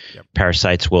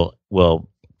parasites will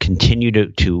continue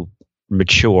to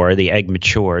mature. The egg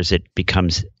matures, it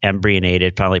becomes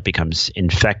embryonated, finally it becomes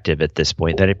infective at this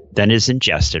point. Then is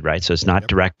ingested, right? So it's not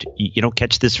direct. You don't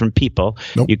catch this from people.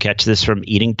 Nope. You catch this from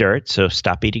eating dirt. So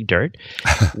stop eating dirt.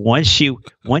 Once you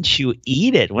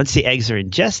eat it, once the eggs are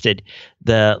ingested,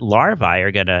 the larvae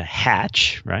are going to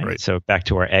hatch, right? So back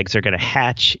to our eggs are going to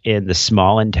hatch in the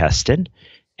small intestine.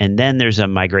 And then there's a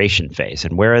migration phase.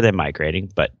 And where are they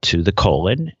migrating? But to the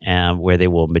colon, where they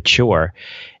will mature.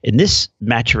 In this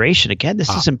maturation, again, this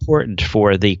is important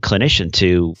for the clinician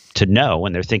to know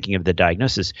when they're thinking of the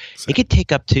diagnosis. It could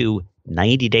take up to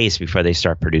 90 days before they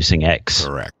start producing eggs.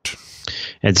 Correct.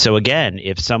 And so again,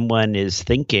 if someone is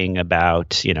thinking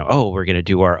about, we're going to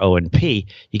do our O&P,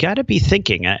 you got to be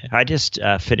thinking. I just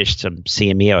finished some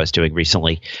CME I was doing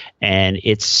recently, and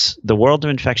it's the world of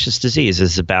infectious disease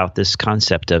is about this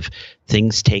concept of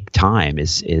things take time,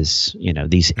 is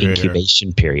these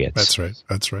incubation periods.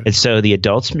 That's right. And so the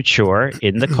adults mature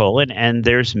in the colon, and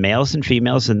there's males and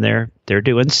females, and they're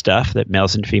doing stuff that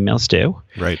males and females do.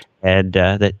 Right. And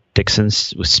that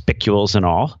Dickson's with spicules and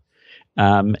all.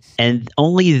 And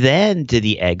only then do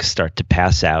the eggs start to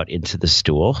pass out into the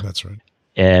stool. That's right.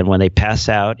 And when they pass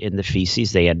out in the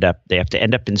feces, they have to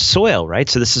end up in soil, right?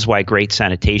 So this is why great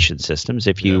sanitation systems,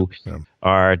 if you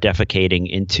are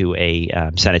defecating into a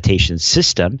sanitation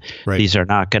system, these are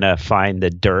not going to find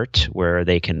the dirt where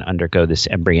they can undergo this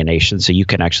embryonation. So you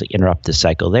can actually interrupt the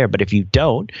cycle there. But if you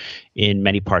don't, in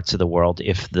many parts of the world,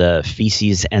 if the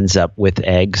feces ends up with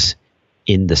eggs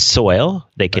in the soil,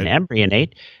 they can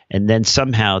embryonate, and then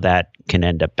somehow that can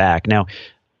end up back. Now,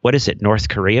 what is it, North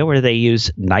Korea, where they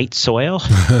use night soil?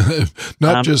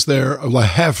 Not just there.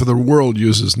 Half of the world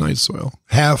uses night soil.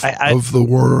 Half of the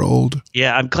world.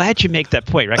 Yeah, I'm glad you make that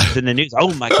point, right? Because in the news, can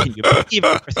you believe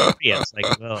North Korea? It's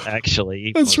like, well,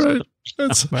 actually. That's right.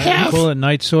 That's half. Call it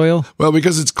night soil? Well,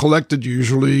 because it's collected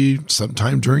usually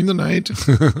sometime during the night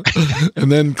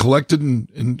and then collected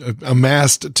and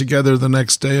amassed together the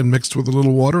next day and mixed with a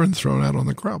little water and thrown out on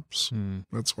the crops.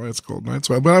 That's why it's called night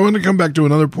soil. But I want to come back to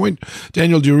another point.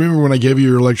 Daniel, do you remember when I gave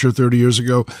you your lecture 30 years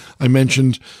ago, I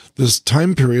mentioned this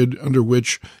time period under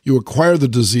which you acquire the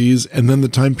disease and then the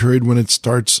time period when it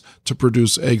starts to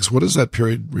produce eggs? What is that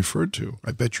period referred to?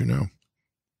 I bet you know.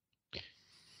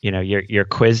 You're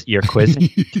quizzing.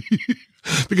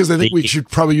 Because I think we should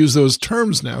probably use those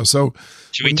terms now. So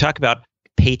should we talk about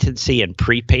patency and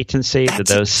pre-patency?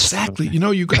 Exactly. I know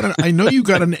you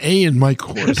got an A in my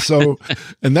course. So,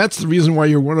 and that's the reason why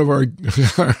you're one of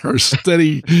our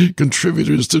steady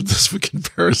contributors to this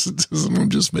parasitism.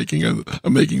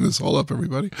 I'm making this all up,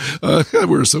 everybody.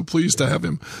 We're so pleased to have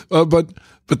him. But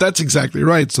that's exactly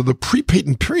right. So the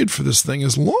pre-patent period for this thing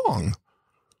is long.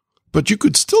 But you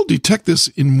could still detect this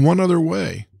in one other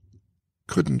way,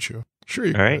 couldn't you? Sure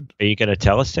you could. All right. Are you going to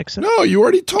tell us, Dickson? No, you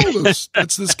already told us.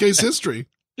 That's this case history.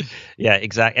 Yeah,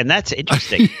 exactly. And that's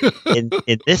interesting. in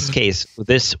this case,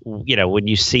 when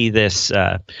you see this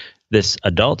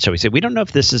adult, shall we say, we don't know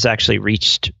if this has actually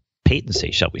reached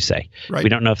patency, shall we say. Right. We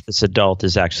don't know if this adult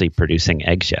is actually producing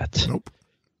eggs yet. Nope.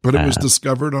 But it was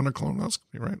discovered on a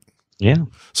colonoscopy, right? Yeah.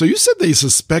 So you said they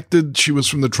suspected she was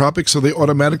from the tropics, so they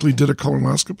automatically did a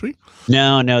colonoscopy?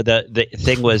 No. The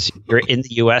thing was, you're in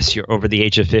the U.S., you're over the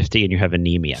age of 50, and you have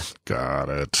anemia. Got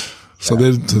it. So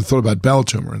they thought about bowel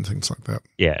tumor and things like that.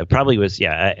 Yeah, it probably was.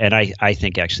 Yeah, and I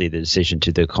think actually the decision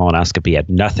to do colonoscopy had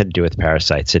nothing to do with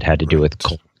parasites. It had to do with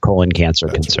colon cancer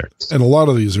concerns. Right. And a lot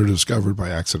of these are discovered by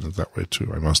accident that way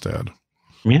too, I must add.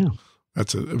 Yeah.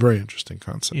 That's a very interesting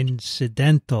concept.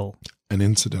 Incidental. An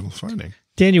incidental finding.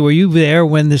 Daniel, were you there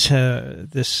when this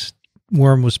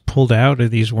worm was pulled out, or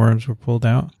these worms were pulled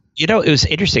out? It was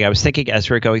interesting. I was thinking as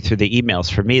we were going through the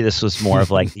emails, for me, this was more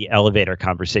of like the elevator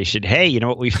conversation. Hey, you know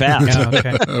what we found? Yeah,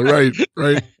 okay.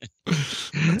 Right.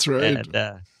 That's right.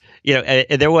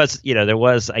 And there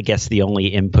was, I guess, the only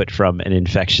input from an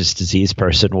infectious disease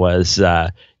person was,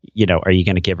 are you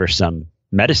going to give her some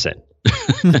medicine?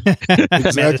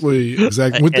 Exactly.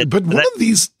 But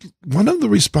one of the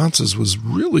responses was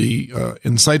really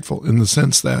insightful in the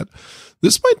sense that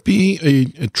this might be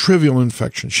a trivial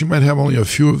infection. She might have only a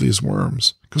few of these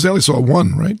worms because they only saw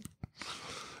one, right?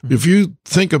 Mm-hmm. If you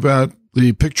think about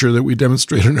the picture that we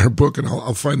demonstrated in our book, and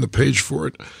I'll find the page for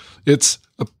it, it's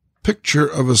a picture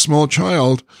of a small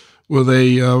child with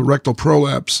a rectal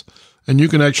prolapse, and you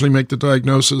can actually make the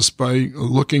diagnosis by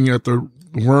looking at the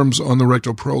worms on the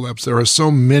rectal prolapse. There are so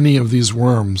many of these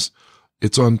worms.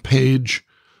 It's on page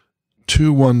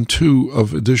 212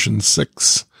 of edition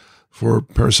 6 for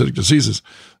parasitic diseases.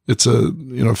 It's a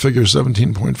figure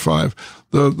 17.5.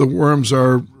 The worms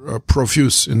are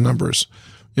profuse in numbers.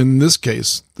 In this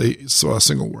case, they saw a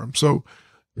single worm. So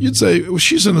you'd say, well,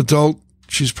 she's an adult.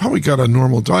 She's probably got a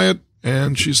normal diet,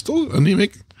 and she's still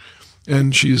anemic,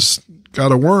 and she's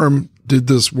got a worm. Did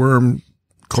this worm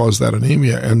cause that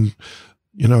anemia? And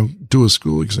do a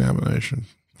stool examination.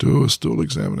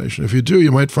 If you do,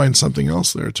 you might find something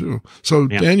else there too. So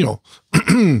yeah. Daniel,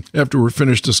 after we're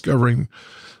finished discovering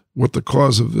what the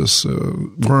cause of this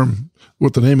worm,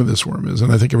 what the name of this worm is,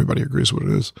 and I think everybody agrees what it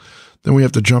is, then we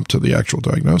have to jump to the actual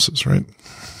diagnosis, right?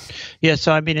 Yeah.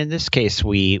 So, I mean, in this case,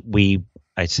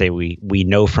 I'd say we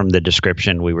know from the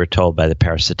description, we were told by the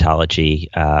parasitology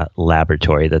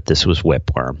laboratory that this was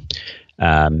whipworm.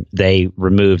 They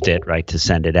removed it, right, to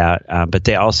send it out. But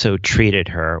they also treated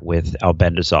her with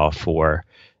albendazole for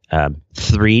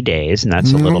 3 days. And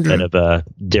that's a little bit of a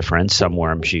difference. Some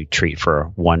worms you treat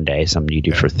for 1 day, some you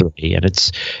do for 3. And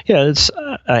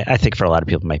I think for a lot of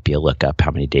people it might be a lookup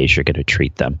how many days you're going to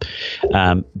treat them.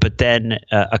 But then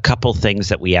a couple things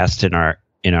that we asked in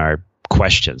our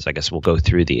questions, I guess we'll go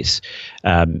through these.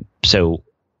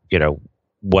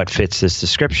 What fits this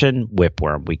description?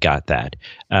 Whipworm, we got that.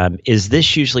 Is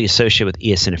this usually associated with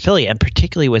eosinophilia, and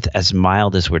particularly with as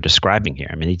mild as we're describing here?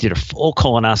 I mean, they did a full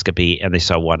colonoscopy and they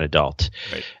saw one adult.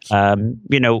 Right.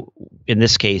 In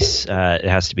this case, it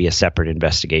has to be a separate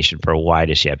investigation for why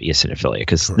does she have eosinophilia?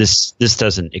 Because this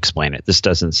doesn't explain it. This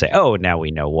doesn't say, oh, now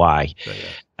we know why.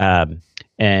 Right.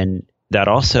 And that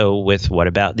also with what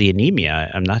about the anemia?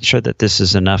 I'm not sure that this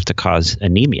is enough to cause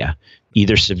anemia,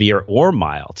 either severe or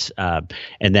mild.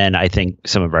 And then I think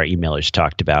some of our emailers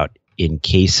talked about in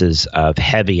cases of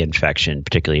heavy infection,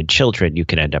 particularly in children, you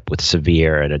can end up with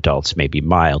severe, and adults maybe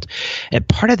mild. And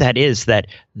part of that is that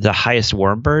the highest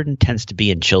worm burden tends to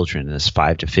be in children in this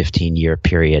 5 to 15 year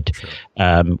period,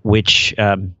 which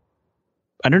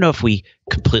I don't know if we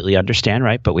completely understand,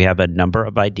 right? But we have a number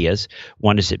of ideas.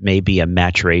 One is it may be a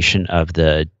maturation of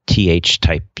the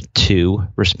type 2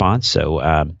 response.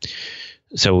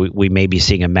 So we may be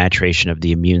seeing a maturation of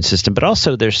the immune system, but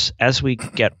also as we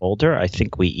get older, I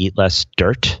think we eat less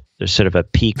dirt. There's sort of a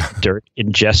peak dirt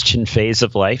ingestion phase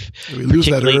of life. We lose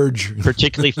that urge.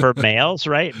 Particularly for males,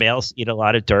 right? Males eat a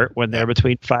lot of dirt when they're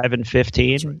between 5 and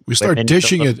 15. Right. We start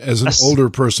dishing it as an older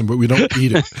person, but we don't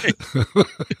eat it.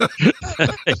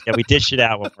 Yeah, we dish it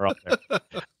out when we're older.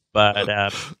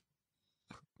 But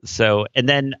and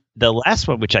then the last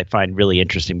one, which I find really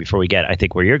interesting before we get, I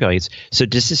think, where you're going is, so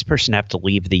does this person have to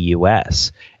leave the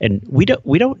U.S.? And we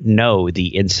don't know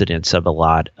the incidence of a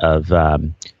lot of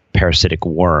parasitic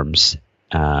worms,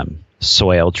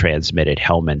 soil transmitted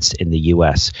helminths in the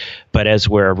U.S. But as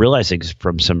we're realizing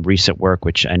from some recent work,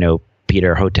 which I know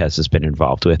Peter Hotez has been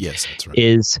involved with, yes, that's right,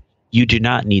 is you do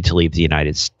not need to leave the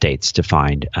United States to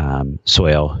find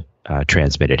soil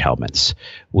transmitted helminths.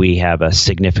 We have a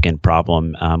significant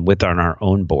problem within our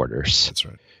own borders. That's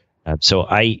right. So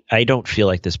I don't feel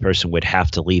like this person would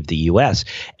have to leave the U.S.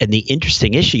 And the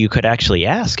interesting issue you could actually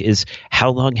ask is, how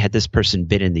long had this person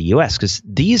been in the U.S.? Because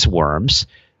these worms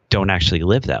don't actually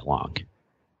live that long.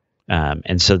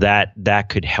 And so that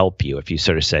could help you if you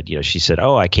sort of said, she said,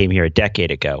 oh, I came here a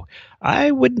decade ago.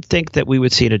 I wouldn't think that we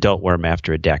would see an adult worm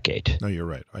after a decade. No, you're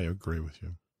right. I agree with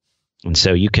you. And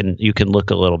so you can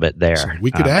look a little bit there. So we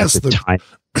could ask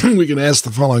we can ask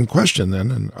the following question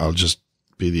then, and I'll just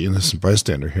be the innocent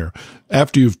bystander here.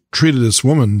 After you've treated this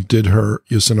woman, did her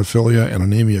eosinophilia and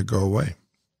anemia go away?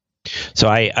 So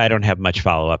I don't have much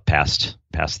follow up past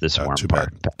this worm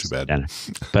part. Too bad.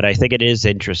 But I think it is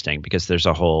interesting because there's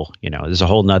a whole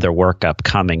nother workup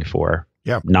coming for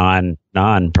non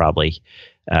probably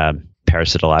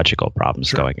parasitological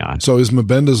problems going on. So is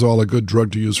mebendazole a good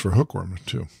drug to use for hookworm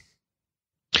too?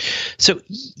 So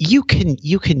you can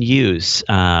use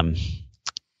for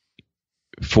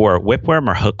whipworm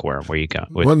or hookworm. Where you go?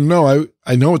 Well, no,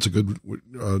 I know it's a good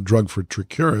drug for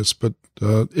trichuris, but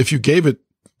if you gave it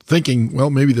thinking, well,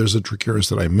 maybe there's a trichuris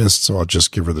that I missed, so I'll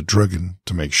just give her the drug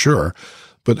to make sure.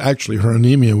 But actually, her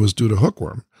anemia was due to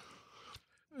hookworm.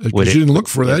 Because you didn't look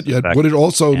for that yet. Would it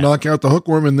also knock out the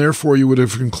hookworm, and therefore you would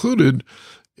have concluded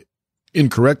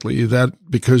incorrectly that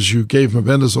because you gave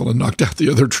mebendazole and knocked out the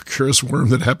other trichuris worm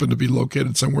that happened to be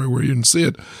located somewhere where you didn't see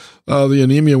it, the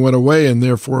anemia went away, and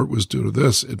therefore it was due to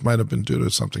this. It might have been due to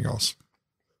something else.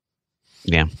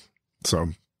 Yeah. So,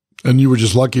 and you were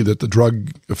just lucky that the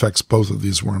drug affects both of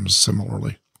these worms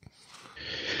similarly.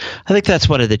 I think that's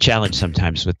one of the challenges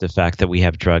sometimes with the fact that we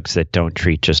have drugs that don't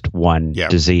treat just one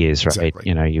disease, right?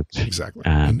 Exactly. Exactly.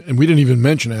 And we didn't even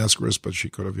mention ascaris, but she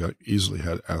could have easily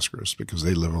had ascaris because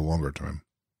they live a longer time.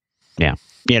 Yeah.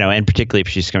 And particularly if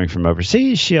she's coming from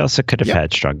overseas, she also could have had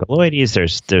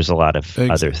strongyloides. There's a lot of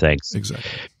other things.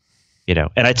 Exactly.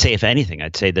 And I'd say, if anything,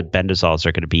 the bendazoles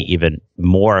are going to be even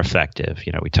more effective.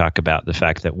 We talk about the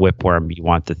fact that whipworm, you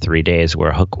want the 3 days,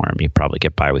 where hookworm, you probably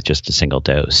get by with just a single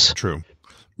dose. True.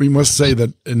 We must say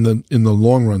that in the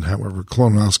long run, however,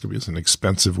 colonoscopy is an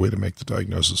expensive way to make the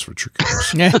diagnosis for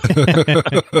trichuris.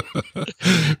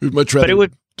 We'd much rather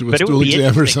do a stool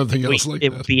exam or something else like that.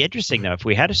 It would be interesting, though, if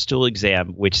we had a stool exam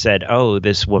which said, oh,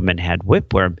 this woman had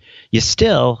whipworm, you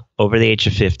still, over the age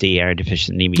of 50, iron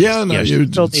deficient anemia.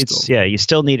 You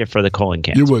still need it for the colon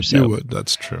cancer. You would.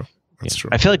 That's true. That's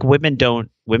true. I feel like women don't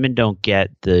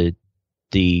get the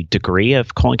degree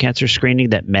of colon cancer screening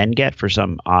that men get for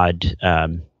some odd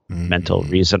mental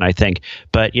reason, I think.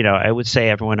 But, I would say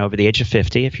everyone over the age of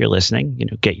 50, if you're listening,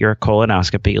 get your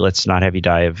colonoscopy. Let's not have you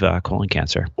die of colon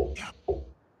cancer.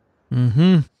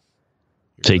 Mm-hmm.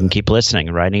 So you can keep listening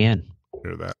and writing in.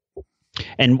 Hear that.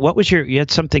 And what was you had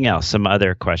something else, some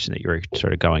other question that you were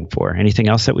sort of going for. Anything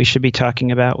else that we should be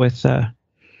talking about with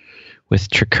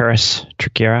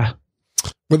trichura?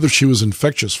 Whether she was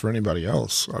infectious for anybody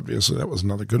else, obviously that was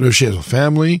another good. If she has a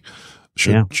family,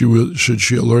 should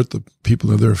she alert the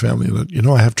people in their family that,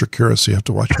 I have trichura, so you have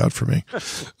to watch out for me?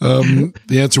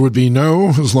 The answer would be no,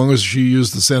 as long as she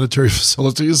used the sanitary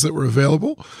facilities that were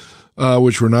available,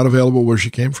 which were not available where she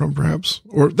came from, perhaps.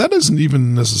 Or that isn't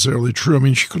even necessarily true. I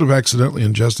mean, she could have accidentally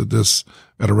ingested this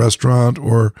at a restaurant,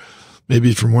 or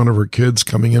maybe from one of her kids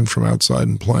coming in from outside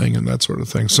and playing and that sort of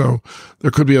thing. So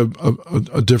there could be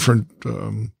a different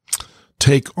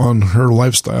take on her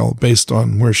lifestyle based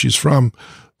on where she's from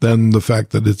than the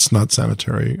fact that it's not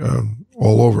sanitary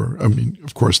all over. I mean,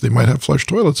 of course, they might have flush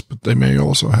toilets, but they may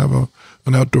also have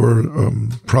an outdoor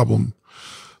problem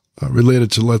related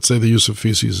to, let's say, the use of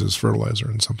feces as fertilizer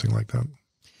and something like that.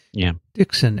 Yeah.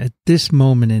 Dickson, at this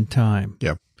moment in time,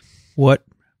 what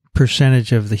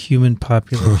percentage of the human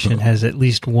population has at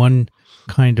least one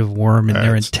kind of worm in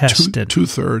their intestine?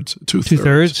 Two-thirds.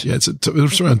 Two-thirds? Yeah,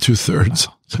 it's around two-thirds.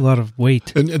 Wow, it's a lot of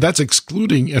weight. And that's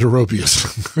excluding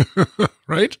Enterobius,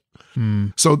 right?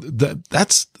 So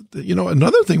that's,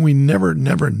 another thing we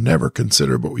never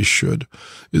consider, but we should,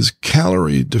 is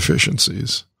calorie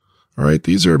deficiencies. All right.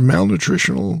 These are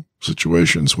malnutritional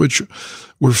situations, which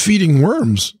we're feeding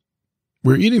worms.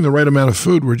 We're eating the right amount of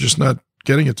food. We're just not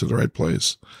getting it to the right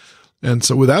place. And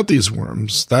so without these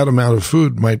worms, that amount of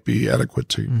food might be adequate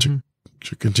to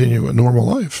continue a normal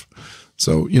life.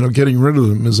 So, getting rid of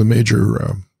them is a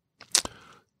major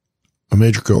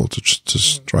goal to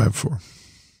strive for.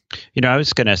 I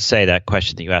was going to say that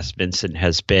question that you asked, Vincent,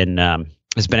 has been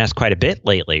asked quite a bit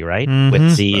lately, right?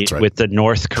 Mm-hmm. With the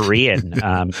North Korean,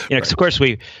 because of course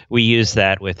we use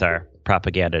that with our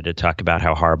propaganda to talk about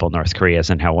how horrible North Korea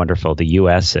is and how wonderful the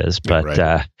U.S. is,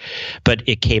 but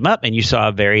it came up, and you saw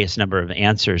a various number of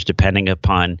answers depending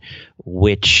upon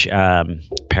which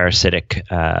parasitic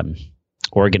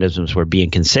organisms were being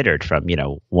considered, from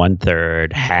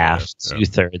 1/3, half,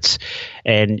 2/3,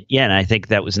 and I think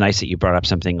that was nice that you brought up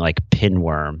something like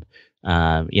pinworm.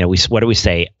 What do we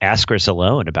say? Ascaris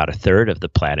alone, about 1/3 of the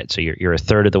planet. So you're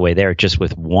 1/3 of the way there just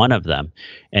with one of them,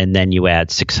 and then you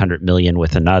add 600 million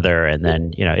with another, and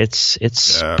then it's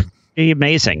pretty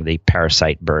amazing, the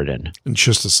parasite burden. And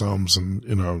schistosomes,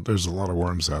 and there's a lot of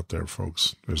worms out there,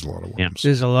 folks. There's a lot of worms. Yeah.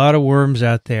 There's a lot of worms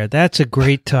out there. That's a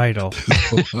great title.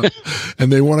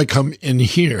 And they want to come in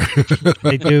here.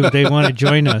 They do. They want to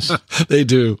join us. They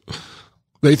do.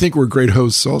 They think we're great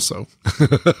hosts also.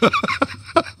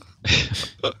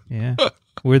 Yeah.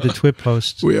 We're the TWiP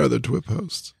hosts. We are the TWiP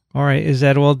hosts. All right. Is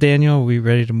that all, Daniel? Are we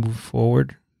ready to move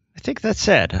forward? I think that's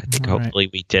it. I think hopefully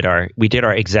we did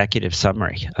our executive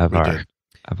summary of our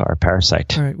of our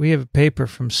parasite. All right, we have a paper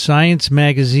from Science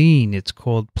Magazine. It's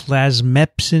called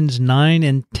Plasmepsins 9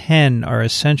 and 10 are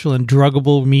essential and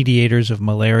druggable mediators of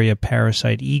malaria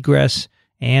parasite egress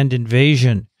and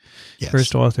invasion. Yes.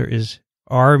 First author is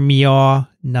Armia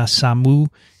Nasamu,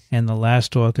 and the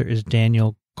last author is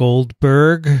Daniel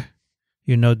Goldberg.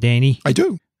 You know Danny? I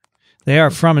do. They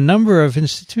are from a number of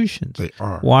institutions. They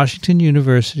are. Washington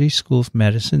University School of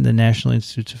Medicine, the National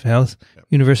Institutes of Health,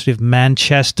 University of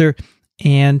Manchester,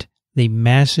 and the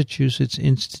Massachusetts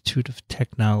Institute of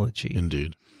Technology.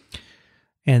 Indeed.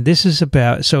 And this is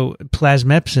about, so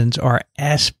plasmepsins are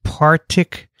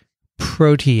aspartic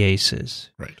proteases.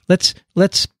 Right. Let's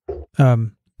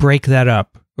break that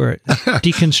up or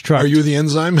deconstruct. Are you the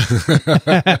enzyme?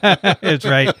 That's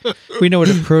right. We know what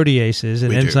a protease is,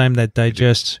 an enzyme that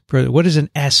digests. What is an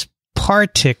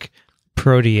aspartic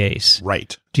protease?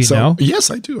 Right. Do you know? Yes,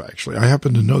 I do, actually. I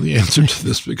happen to know the answer to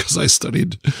this because I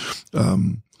studied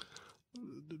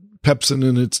pepsin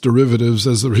and its derivatives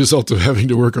as the result of having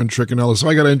to work on trichinella. So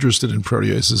I got interested in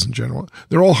proteases in general.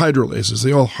 They're all hydrolases.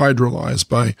 They all hydrolyze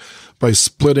by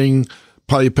splitting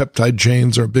polypeptide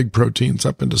chains or big proteins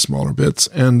up into smaller bits.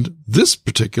 And this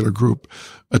particular group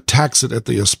attacks it at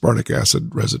the aspartic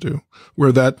acid residue,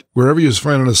 wherever you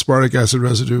find an aspartic acid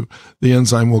residue, the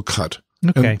enzyme will cut.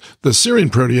 Okay. And the serine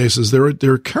proteases,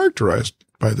 they're characterized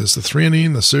by this. The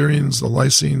threonine, the serines, the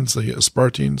lysines, the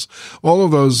aspartines, all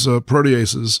of those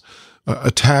proteases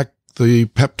attack the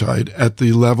peptide at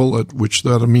the level at which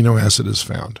that amino acid is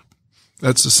found.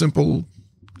 That's a simple,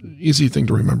 easy thing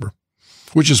to remember,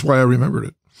 which is why I remembered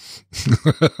it.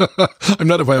 I'm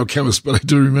not a biochemist, but I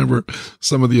do remember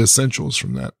some of the essentials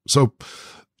from that. So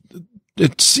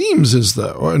it seems as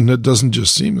though, and it doesn't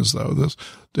just seem as though, this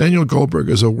Daniel Goldberg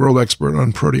is a world expert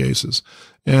on proteases,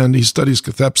 and he studies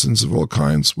cathepsins of all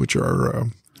kinds, which are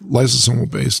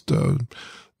lysosomal-based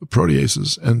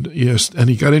proteases. And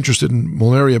he got interested in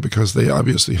malaria because they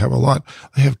obviously have a lot.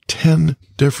 They have 10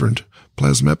 different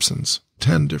plasmepsins,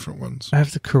 10 different ones. I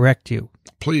have to correct you.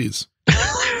 Please. I'm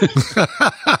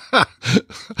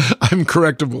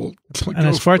correctable. An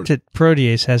aspartate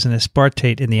protease has an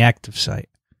aspartate in the active site.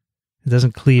 It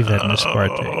doesn't cleave at an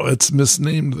aspartate. Oh, it's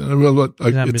misnamed.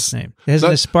 It's not misnamed. It has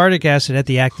an aspartic acid at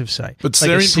the active site. But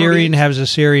like a serine has a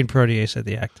serine protease at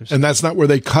the active site. And that's not where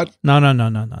they cut? No.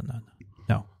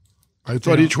 I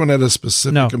thought each one had a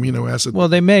specific amino acid. Well,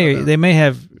 they may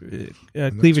have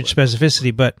cleavage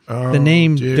specificity, but the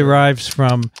name derives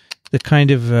from the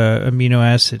kind of amino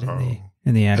acid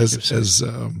in the active site.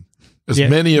 As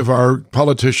many of our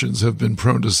politicians have been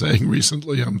prone to saying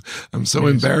recently, I'm so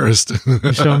embarrassed.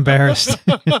 You're so embarrassed.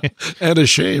 And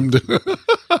ashamed.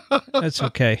 That's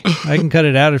okay. I can cut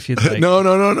it out if you'd like. No.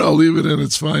 Leave it in.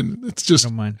 It's fine. It's just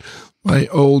Don't mind. My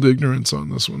old ignorance on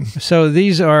this one. So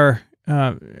these are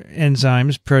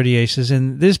enzymes, proteases,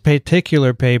 and this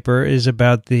particular paper is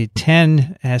about the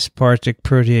 10 aspartic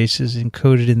proteases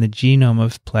encoded in the genome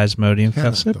of Plasmodium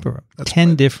falciparum.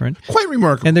 10 different. Quite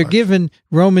remarkable. And they're given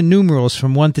Roman numerals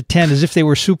from 1 to 10 as if they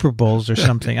were Super Bowls or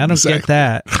something. I don't get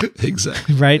that.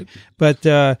 Exactly. Right? But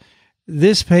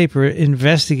this paper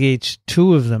investigates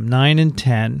 2 of them, 9 and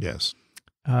 10. Yes.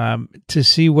 To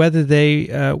see whether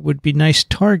they would be nice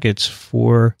targets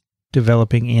for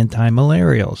developing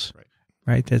anti-malarials.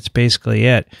 Right, that's basically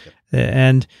it.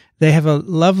 And they have a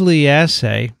lovely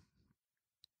assay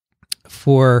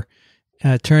for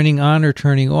turning on or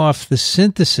turning off the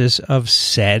synthesis of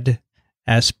said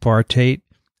aspartate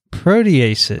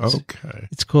proteases. Okay.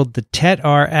 It's called the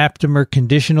TET-R aptamer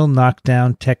conditional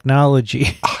knockdown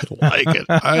technology.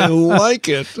 I like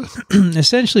it.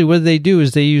 Essentially, what they do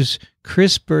is they use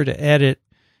CRISPR to edit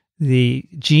the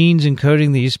genes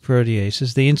encoding these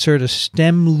proteases. They insert a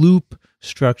stem loop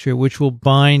structure which will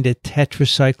bind a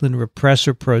tetracycline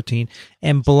repressor protein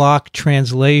and block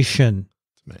translation.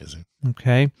 It's amazing.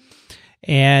 Okay.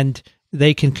 And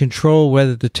they can control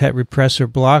whether the TET repressor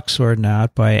blocks or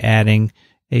not by adding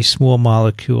a small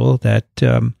molecule that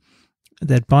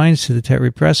binds to the TET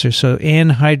repressor. So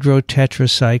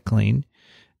anhydrotetracycline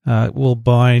will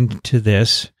bind to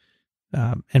this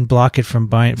and block it from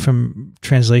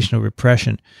translational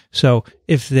repression. So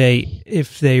if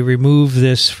they remove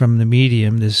this from the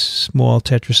medium, this small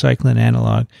tetracycline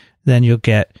analog, then you'll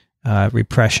get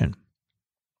repression.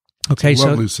 Okay,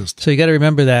 so you got to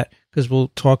remember that because we'll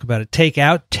talk about it. Take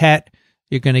out TET,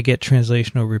 you're going to get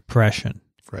translational repression.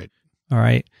 Right. All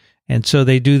right. And so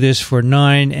they do this for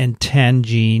 9 and 10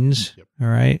 genes. Yep. All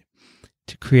right,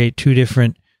 to create 2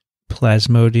 different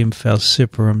Plasmodium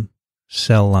falciparum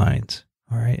cell lines.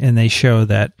 All right. And they show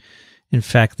that, in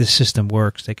fact, this system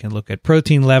works. They can look at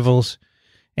protein levels.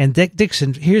 And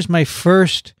Dickson, here's my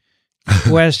first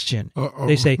Question.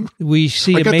 They say we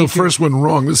see I a got major. the first one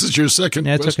wrong. This is your second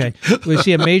That's question. okay. We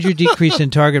see a major decrease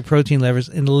in target protein levels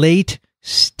in late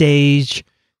stage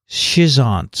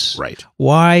schizonts. Right.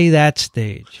 Why that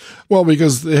stage? Well,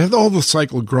 because they have all the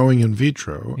cycle growing in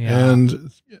vitro,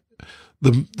 and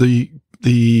the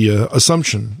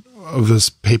assumption of this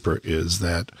paper is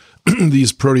that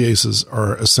these proteases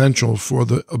are essential for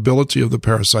the ability of the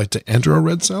parasite to enter a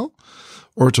red cell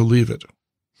or to leave it.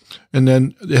 And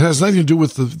then it has nothing to do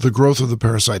with the growth of the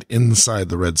parasite inside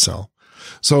the red cell.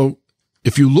 So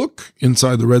if you look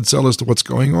inside the red cell as to what's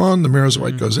going on, the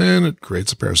merozoite goes in, it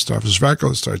creates a parasitophis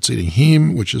vacca, it starts eating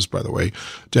heme, which is, by the way,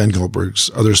 Dan Goldberg's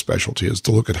other specialty, is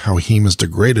to look at how heme is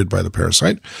degraded by the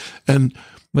parasite. And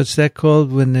what's that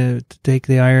called when they take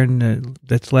the iron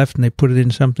that's left and they put it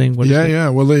in something? Yeah.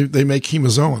 Well, they make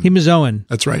hemozoin. Hemozoin.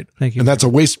 That's right. Thank you. And that's a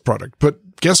waste product. But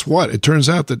guess what? It turns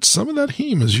out that some of that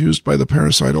heme is used by the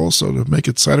parasite also to make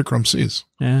its cytochrome Cs.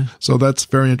 Yeah. So that's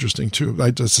very interesting too.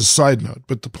 That's a side note.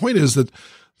 But the point is that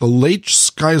the late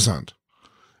schizont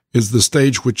is the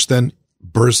stage which then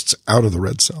bursts out of the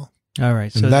red cell. All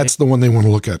right. And that's the one they want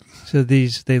to look at. So they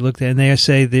looked at, and they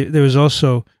say there was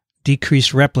also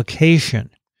decreased replication.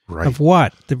 Right. Of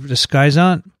what? The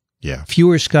schizont? Yeah.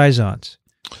 Fewer schizonts.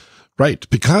 Right.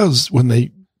 Because when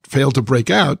they fail to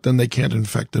break out, then they can't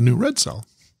infect a new red cell.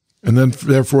 And then,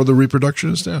 therefore, the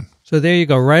reproduction is down. So there you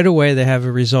go. Right away, they have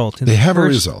a result. They have a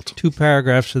result. 2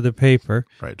 paragraphs of the paper.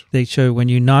 Right. They show when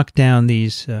you knock down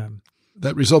these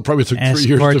that result probably took 3 years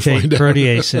to aspartate find out.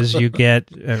 proteases, you get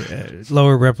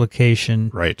lower replication.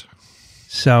 Right.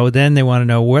 So then they want to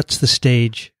know what's the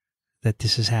stage that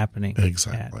this is happening.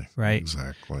 Exactly. Right.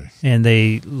 Exactly. And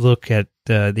they look at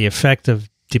the effect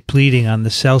of depleting on the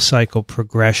cell cycle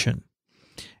progression.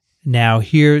 Now,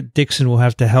 here, Dickson will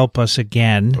have to help us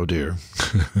again. Oh, dear.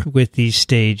 with these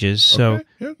stages. So,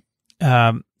 okay,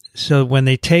 yeah. So when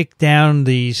they take down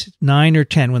these 9 or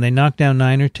 10, when they knock down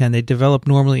 9 or 10, they develop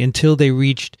normally until they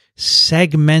reached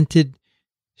segmented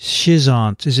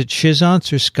schizonts. Is it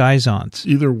schizonts or schizonts?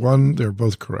 Either one, they're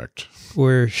both correct.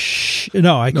 Or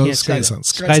I can't say that.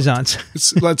 Schizonts.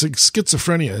 That's like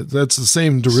schizophrenia. That's the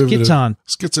same derivative.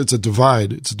 It's a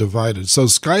divide. It's divided. So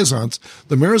schizonts,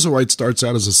 the merozoite starts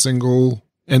out as a single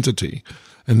entity,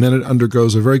 and then it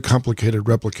undergoes a very complicated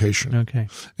replication. Okay.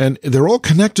 And they're all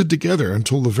connected together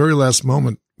until the very last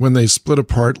moment when they split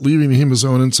apart, leaving the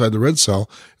hemozoin inside the red cell,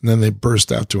 and then they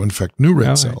burst out to infect new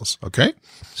red cells. Okay?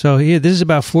 So here, this is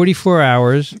about 44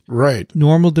 hours. Right.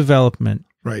 Normal development.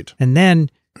 Right. And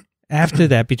then after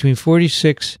that, between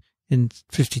 46 and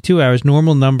 52 hours,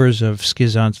 normal numbers of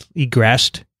schizonts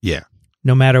egressed. Yeah.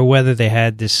 No matter whether they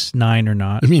had this 9 or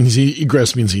not. It means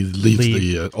egress means he leaves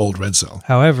the old red cell.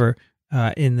 However,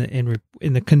 in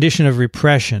the condition of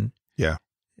repression,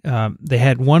 they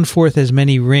had 1/4 as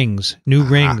many rings, new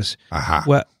rings.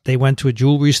 What, they went to a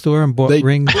jewelry store and bought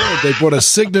rings? They bought a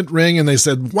signet ring and they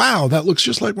said, "Wow, that looks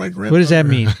just like my grandmother." What does that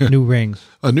mean? New rings.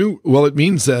 Well, it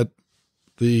means that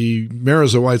the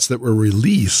merozoites that were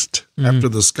released after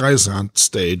the schizont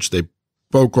stage, they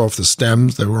broke off the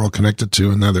stems they were all connected to,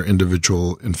 and now they're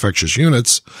individual infectious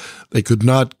units. They could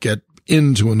not get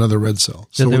into another red cell.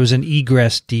 So there was an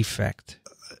egress defect.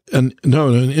 An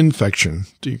infection.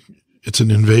 It's an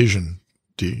invasion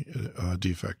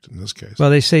defect in this case.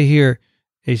 Well, they say here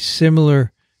a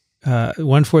similar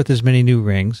 1/4 as many new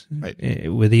rings,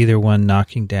 right, with either one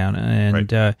knocking down, and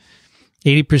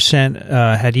 80%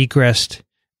 had egressed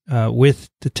with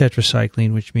the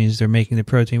tetracycline, which means they're making the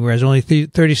protein, whereas only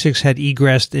 36 had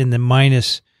egressed in the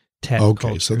minus tet. Okay,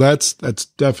 culture. so that's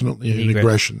definitely an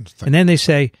aggression thing. And then they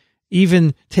say,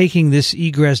 even taking this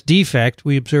egress defect,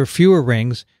 we observe fewer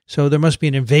rings, so there must be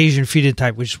an invasion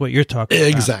phenotype, which is what you're talking about.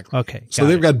 Exactly. Okay. So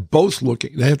they've got both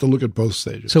looking. They have to look at both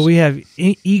stages. So we have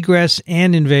egress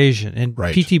and invasion, and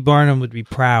P.T. Barnum would be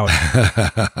proud.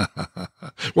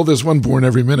 Well, there's one born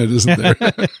every minute, isn't there?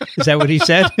 Is that what he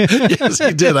said? Yes,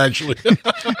 he did, actually.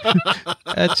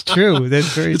 That's true. That's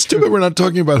very It's too bad we're not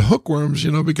talking about hookworms,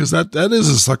 because that is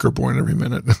a sucker born every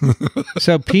minute.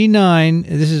 So P9,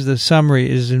 this is the summary,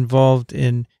 is involved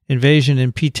in invasion,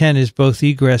 and P10 is both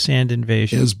egress and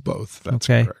invasion. Is both. That's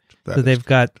okay. correct. So they've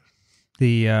got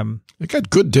the... they got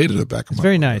good data to back them up. It's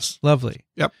very nice. Lovely.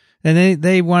 Yep. And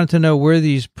they wanted to know where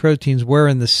these proteins were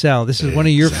in the cell. This is one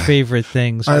of your favorite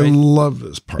things. I right? love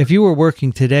this part. If you were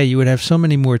working today, you would have so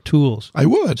many more tools. I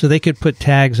would. So they could put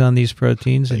tags on these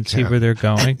proteins and see where they're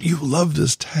going. And you love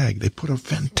this tag. They put a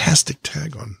fantastic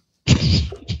tag on.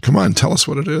 Come on, tell us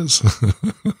what it is.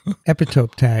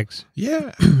 Epitope tags.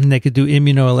 Yeah. And they could do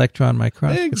immunoelectron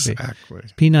microscopy. Exactly.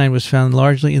 P9 was found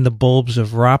largely in the bulbs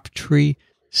of rhoptree,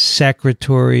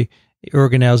 secretory,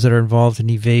 organelles that are involved in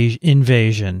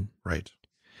invasion. Right.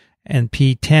 And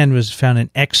P10 was found in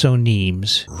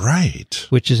exonemes. Right.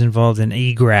 Which is involved in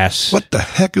egress. What the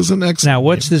heck is an exoneme? Now,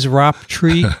 what's this ROP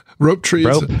tree? Rope tree.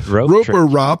 Rope or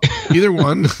ROP, either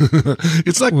one.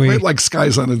 It's not quite like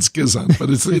Skizon and Skizon,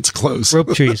 but it's close.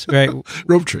 Rope trees, right?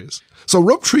 Rope trees. So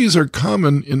rope trees are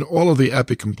common in all of the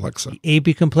apicomplexa.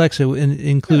 Apicomplexa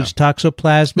includes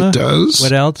toxoplasma. It does.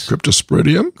 What else?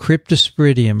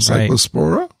 Cryptosporidium. Right.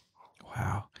 Cyclospora.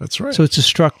 Wow. That's right. So it's a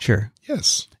structure.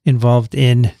 Yes. Involved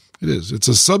in... It is. It's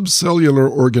a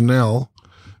subcellular organelle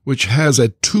which has a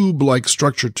tube-like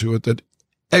structure to it that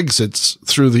exits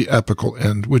through the apical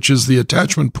end, which is the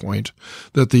attachment point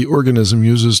that the organism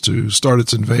uses to start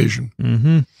its invasion.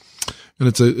 Mm-hmm.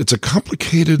 And it's a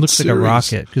complicated looks series. Like a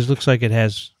rocket, because it looks like it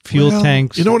has fuel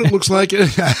tanks. You know what it looks like?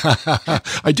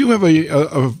 I do have a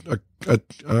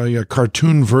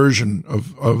cartoon version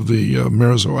of the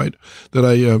Merozoite that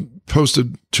I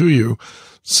posted to you.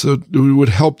 So it would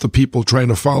help the people trying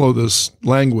to follow this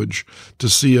language to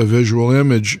see a visual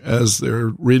image as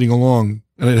they're reading along.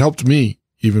 And it helped me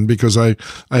even because I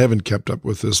haven't kept up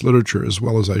with this literature as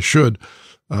well as I should,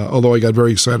 although I got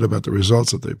very excited about the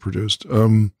results that they produced.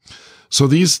 So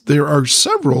there are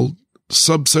several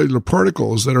subcellular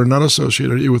particles that are not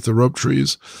associated with the rope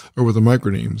trees or with the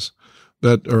micronemes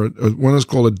that are, one is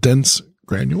called a dense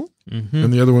granule. Mm-hmm.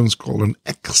 And the other one's called an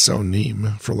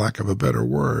exoneme, for lack of a better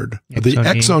word. Exoneme. The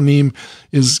exoneme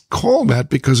is called that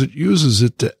because it uses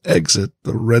it to exit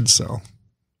the red cell.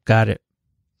 Got it.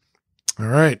 All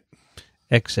right.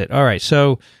 Exit. All right.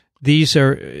 So these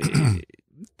are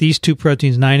these two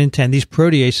proteins, 9 and 10. These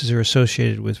proteases are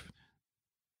associated with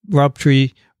rope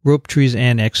trees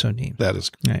and exonemes. That is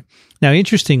right. Now,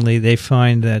 interestingly, they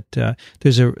find that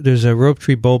there's a rope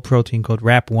tree bulb protein called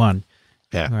RAP1.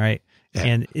 Yeah. All right. Yeah.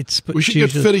 And we should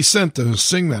get 50 Cent to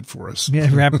sing that for us. Yeah,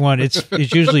 RAP1.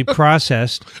 It's usually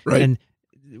processed, right? And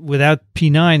without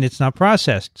P9, it's not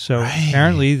processed. So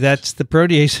apparently, that's the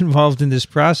protease involved in this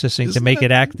processing to make it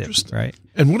active, right?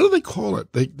 And what do they call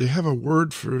it? They have a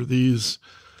word for these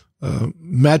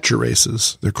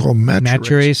maturases. They're called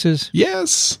maturases.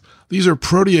 Yes, these are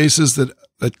proteases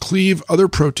that cleave other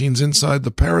proteins inside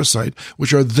the parasite,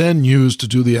 which are then used to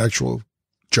do the actual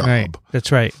job. Right.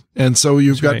 That's right. And so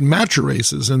you've got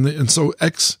maturases, and so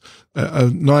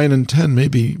 9 and 10 may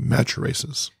be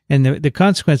maturases. And the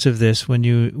consequence of this, when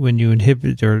you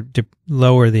inhibit or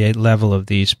lower the level of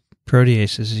these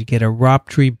proteases, is you get a ROP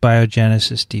tree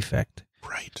biogenesis defect.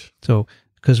 Right. So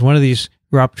because one of these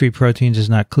ROP tree proteins is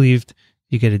not cleaved,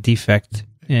 you get a defect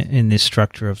in this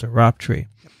structure of the ROP tree.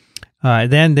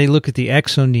 Then they look at the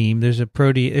exoneme. There's a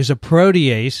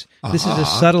protease. This is a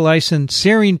subtlysin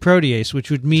serine protease,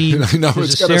 which would mean no,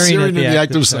 it's got a serine in the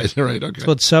active site. Right, okay. It's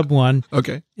called sub1.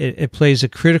 Okay. It plays a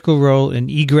critical role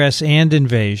in egress and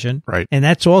invasion. Right. And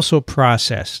that's also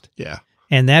processed. Yeah.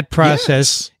 And that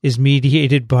process is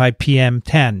mediated by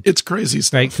PM10. It's crazy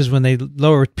stuff. Right, because when they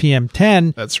lower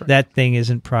PM10, that's right. That thing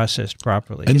isn't processed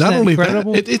properly. And not only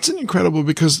incredible? that, it's incredible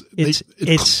because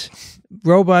it's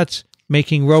robots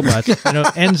making robots,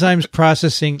 enzymes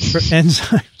processing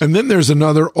enzymes. And then there's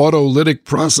another autolytic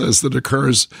process that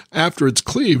occurs after it's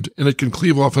cleaved, and it can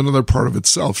cleave off another part of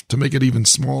itself to make it even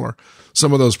smaller.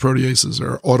 Some of those proteases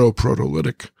are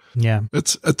autoprotolytic. Yeah.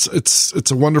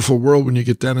 It's a wonderful world when you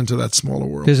get down into that smaller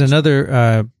world. There's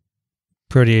another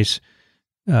protease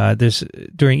there's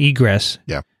during egress.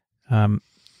 Yeah.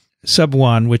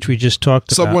 Sub1, which we just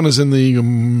talked about. Sub1 is in the,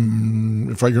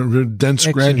 if I can remember, dense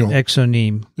granule.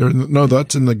 Exoneme. No,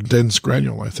 that's in the dense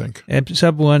granule, I think.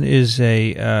 Sub1 is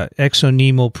a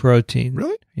exonemal protein.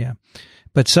 Really? Yeah.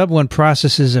 But Sub1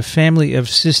 processes a family of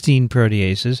cysteine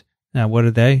proteases. Now, what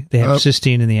are they? They have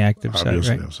cysteine in the active site,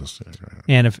 right? Cysteine, right?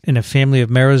 And in a family of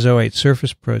merozoite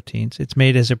surface proteins. It's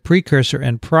made as a precursor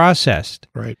and processed.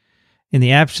 Right. In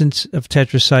the absence of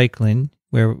tetracycline,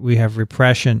 where we have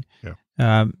repression,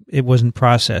 it wasn't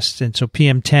processed. And so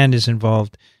PM10 is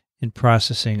involved in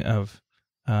processing of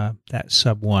that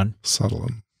sub1. Subtle.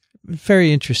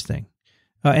 Very interesting.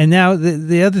 And now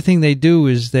the other thing they do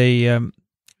is they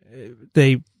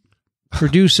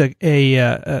produce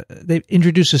they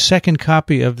introduce a second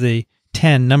copy of the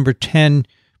number 10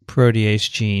 protease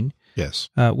gene. Yes.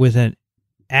 With an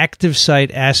active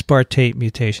site aspartate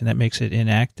mutation that makes it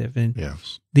inactive. And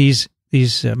these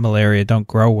malaria don't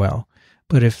grow well.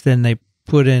 But if then they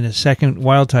put in a second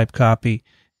wild type copy,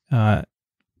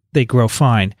 they grow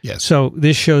fine. Yes. So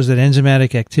this shows that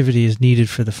enzymatic activity is needed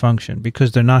for the function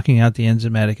because they're knocking out the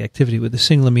enzymatic activity with a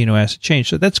single amino acid change.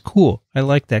 So that's cool. I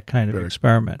like that kind of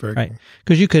experiment, right?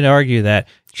 Because you could argue that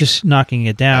just knocking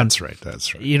it down. That's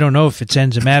right. You don't know if it's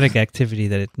enzymatic activity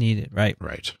that it needed, right?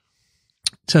 Right.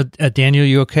 So, Daniel,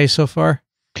 you okay so far?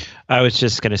 I was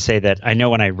just going to say that I know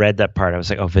when I read that part, I was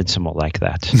like, "Oh, Vincent will like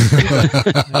that."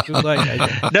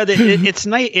 No, it's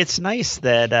nice. It's nice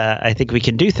that I think we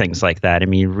can do things like that. I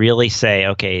mean, really say,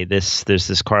 "Okay, there's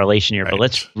this correlation here, but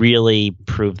let's really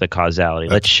prove the causality.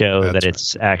 Let's show that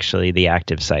it's actually the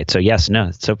active site." So yes,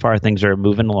 no. So far, things are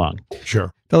moving along.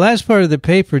 Sure. The last part of the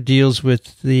paper deals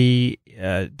with the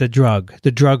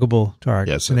druggable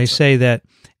targets, Yes, and they say that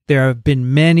there have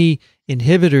been many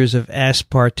inhibitors of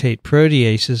aspartate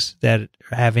proteases that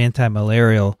have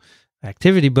anti-malarial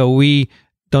activity, but we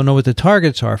don't know what the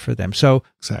targets are for them. So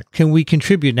can we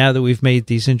contribute now that we've made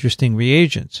these interesting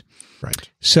reagents? Right.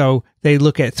 So they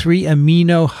look at 3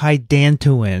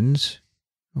 aminohydantoins,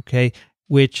 okay,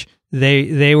 which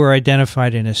they were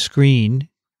identified in a screen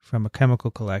from a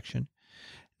chemical collection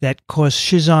that cause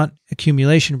schizont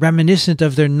accumulation reminiscent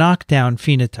of their knockdown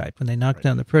phenotype. When they knock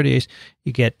down the protease,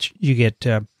 you get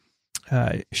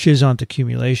schizont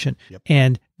accumulation. Yep.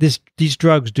 And these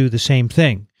drugs do the same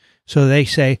thing. So they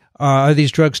say, are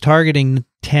these drugs targeting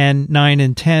 9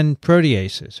 and 10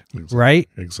 proteases, right?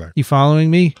 Exactly. You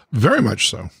following me? Very much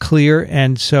so. Clear.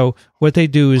 And so what they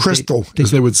do is crystal,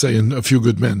 as they would say in A Few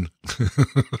Good Men.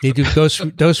 They do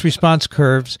dose response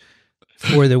curves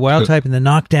for the wild type and the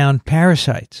knockdown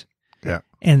parasites. Yeah.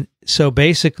 And so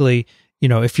basically,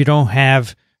 if you don't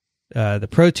have the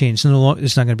proteins,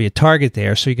 there's not going to be a target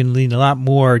there, so you can need a lot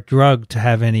more drug to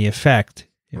have any effect.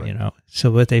 Right.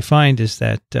 So what they find is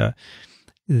that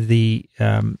the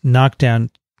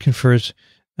knockdown confers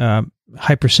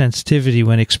hypersensitivity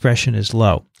when expression is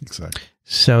low. Exactly.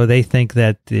 So they think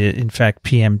that in fact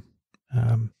PM10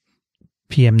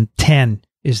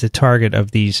 is the target of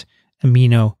these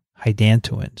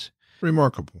aminohydantoins.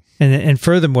 Remarkable. And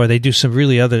furthermore, they do some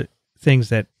really other things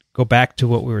that go back to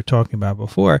what we were talking about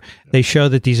before. They show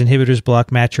that these inhibitors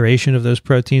block maturation of those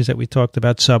proteins that we talked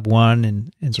about, sub-1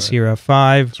 and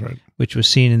CRF5, which was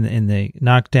seen in the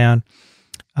knockdown.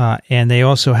 And they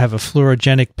also have a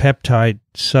fluorogenic peptide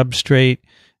substrate,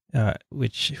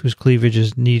 whose cleavage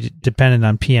is dependent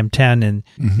on PM10, and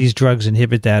these drugs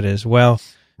inhibit that as well.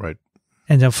 Right.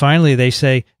 And then finally, they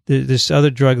say this other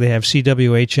drug they have,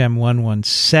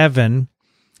 CWHM117,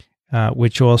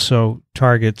 which also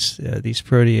targets these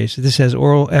proteases. This has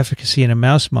oral efficacy in a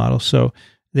mouse model, so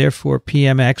therefore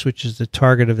PMX, which is the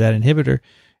target of that inhibitor,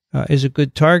 is a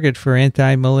good target for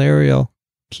anti-malarial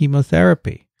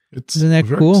chemotherapy. Isn't that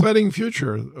very cool? Exciting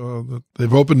future.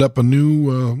 They've opened up a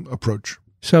new approach.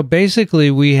 So basically,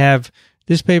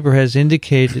 this paper has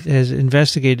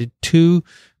investigated 2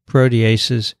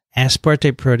 proteases,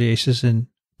 aspartate proteases in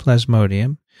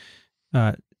Plasmodium.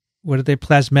 What are they?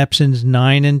 Plasmepsins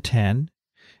 9 and 10.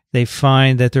 They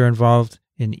find that they're involved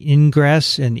in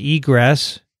ingress and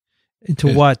egress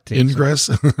into what? Ingress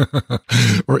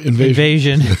or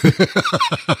invasion?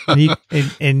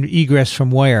 and egress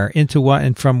from where? Into what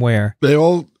and from where? They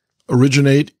all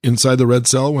originate inside the red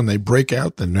cell. When they break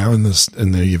out, they're now in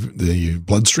the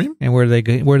bloodstream. And where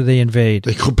do they invade?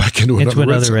 They go back into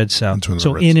another red cell.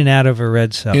 So in and out of a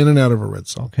red cell. In and out of a red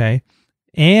cell. Okay.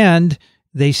 And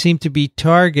they seem to be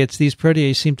targets, these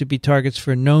proteases seem to be targets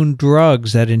for known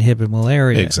drugs that inhibit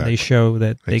malaria. Exactly. They show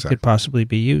that they could possibly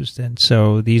be used. And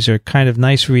so these are kind of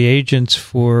nice reagents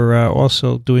for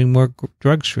also doing more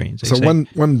drug screens. So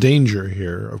one danger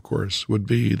here, of course, would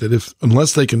be that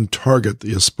unless they can target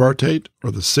the aspartate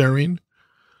or the serine,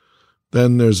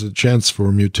 then there's a chance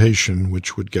for mutation,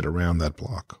 which would get around that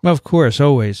block. Well, of course,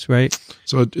 always, right?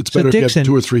 So it's better to get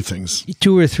 2 or 3 things.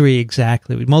 2 or 3,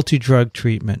 exactly. Multi-drug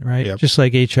treatment, right? Yep. Just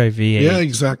like HIV. Yeah,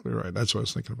 exactly right. That's what I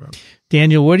was thinking about.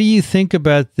 Daniel, what do you think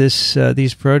about these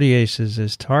proteases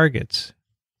as targets?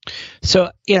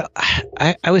 So,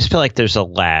 I always feel like there's a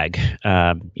lag,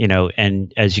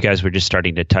 and as you guys were just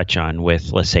starting to touch on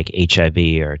with, let's say,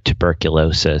 HIV or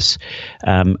tuberculosis,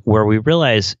 where we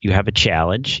realize you have a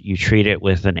challenge, you treat it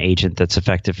with an agent that's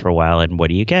effective for a while, and what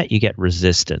do you get? You get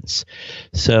resistance.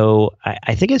 So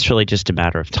I think it's really just a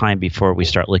matter of time before we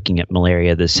start looking at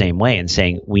malaria the same way and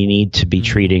saying we need to be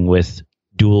treating with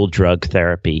dual drug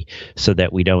therapy so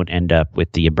that we don't end up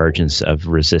with the emergence of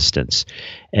resistance.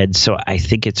 And so I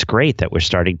think it's great that we're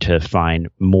starting to find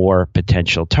more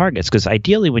potential targets, because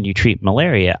ideally when you treat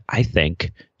malaria, I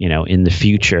think, in the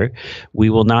future, we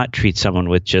will not treat someone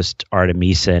with just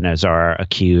artemisinin as our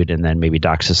acute and then maybe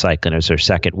doxycycline as our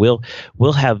second. We'll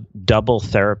have double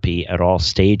therapy at all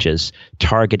stages,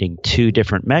 targeting 2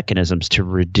 different mechanisms to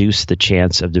reduce the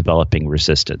chance of developing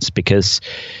resistance. Because,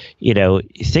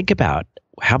 think about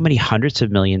how many hundreds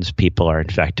of millions of people are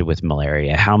infected with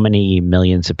malaria? How many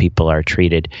millions of people are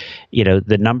treated?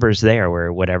 The numbers there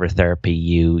where whatever therapy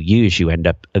you use, you end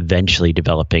up eventually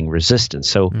developing resistance.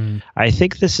 So I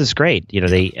think this is great.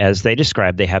 As they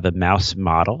describe, they have a mouse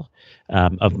model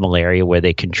of malaria where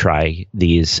they can try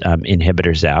these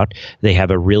inhibitors out. They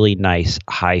have a really nice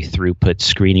high throughput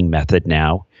screening method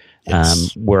now.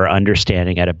 Yes. We're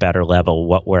understanding at a better level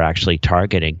what we're actually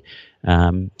targeting.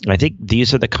 I think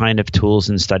these are the kind of tools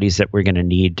and studies that we're going to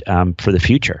need for the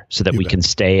future so that we can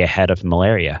stay ahead of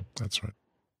malaria. That's right.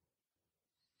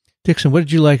 Dickson, what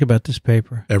did you like about this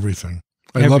paper? Everything.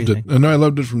 I loved it. And I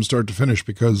loved it from start to finish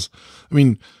because,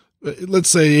 let's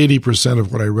say 80%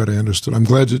 of what I read I understood. I'm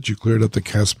glad that you cleared up the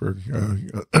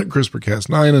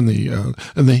CRISPR-Cas9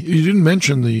 and you didn't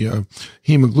mention the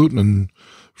hemagglutinin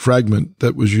fragment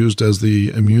that was used as the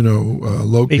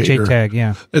immunolocator. HA tag,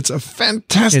 yeah. It's a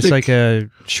fantastic. It's like a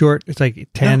short. It's like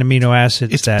 10 amino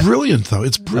acids. It's brilliant, though.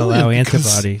 It's brilliant. Allow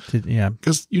antibody.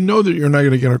 Because you know that you're not going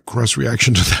to get a cross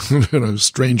reaction to that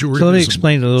strange organism. So let me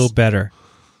explain it a little better.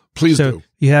 Please do. So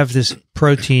you have this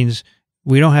proteins.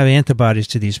 We don't have antibodies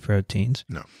to these proteins.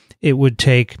 No. It would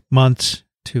take months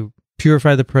to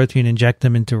purify the protein, inject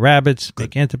them into rabbits,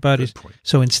 make antibodies.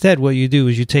 So instead, what you do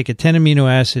is you take a 10 amino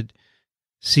acid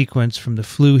sequence from the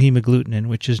flu hemagglutinin,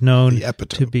 which is known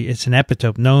to be, it's an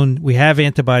epitope known. We have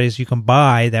antibodies you can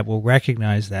buy that will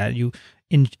recognize that. You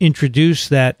introduce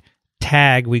that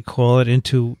tag, we call it,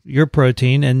 into your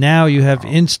protein, and now you have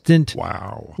instant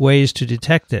ways to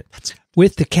detect it.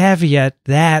 With the caveat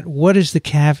that, what is the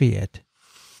caveat?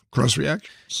 Cross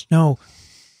reactions? No.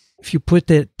 If you put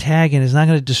the tag in, it's not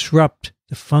going to disrupt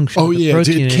the function of the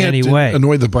protein in any way. It can't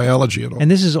annoy the biology at all. And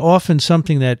this is often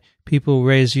something that people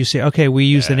raise. You say, okay, we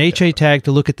used an HA tag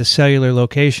to look at the cellular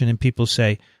location, and people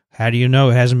say, how do you know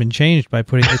it hasn't been changed by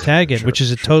putting the tag in, which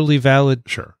is a totally valid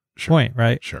point,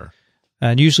 right? Sure.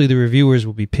 And usually the reviewers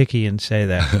will be picky and say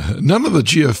that. None of the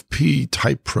GFP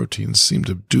type proteins seem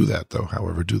to do that, though,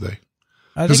 however, do they?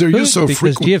 Because they're used so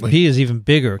frequently. Because GFP is even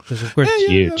bigger, because of course it's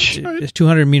huge. It's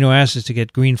 200 amino acids to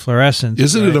get green fluorescence.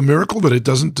 Isn't it a miracle that it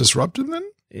doesn't disrupt it then?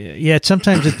 Yeah,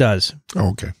 sometimes it does. Oh,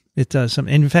 okay. It does.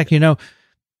 In fact,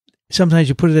 sometimes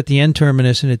you put it at the N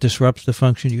terminus and it disrupts the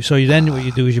function. So then what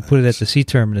you do is you put it at the C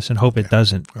terminus and hope it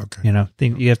doesn't. Okay.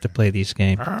 You have to play these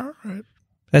games. All right.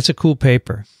 That's a cool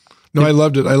paper. No, I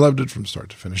loved it. I loved it from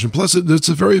start to finish. And plus, it's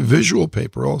a very visual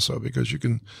paper also because you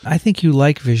can... I think you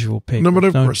like visual papers. No, but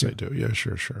of course I do. Yeah,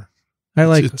 sure. I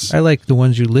like the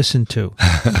ones you listen to.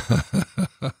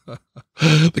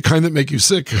 The kind that make you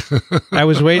sick. I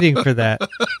was waiting for that.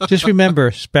 Just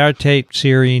remember, aspartate,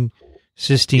 serine,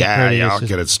 cysteine, proteases. Yeah, I'll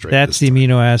get it straight. That's the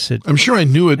amino acid. I'm sure I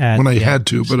knew it when I had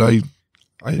to, but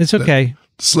it's okay.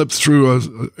 Slipped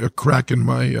through a crack in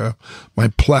my my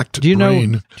plaqued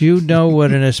brain. Do you know what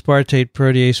an aspartate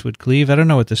protease would cleave? I don't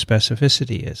know what the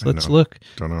specificity is. Let's look.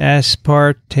 Don't know.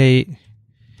 Aspartate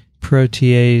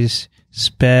protease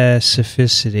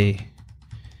specificity.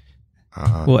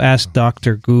 We'll ask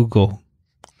Dr. Google.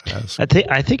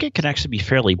 I think it can actually be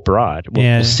fairly broad.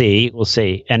 We'll see.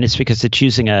 And it's because it's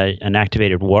using an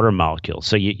activated water molecule.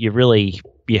 So you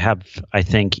have, I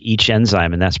think, each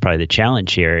enzyme, and that's probably the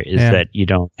challenge here, is that you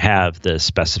don't have the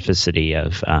specificity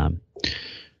of,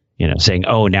 saying,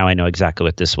 oh, now I know exactly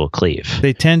what this will cleave.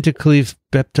 They tend to cleave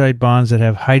peptide bonds that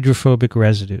have hydrophobic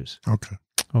residues. Okay.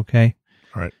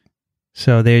 All right.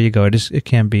 So there you go. It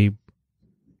can be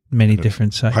many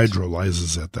different sites.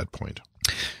 Hydrolyzes at that point.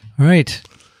 All right.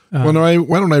 Why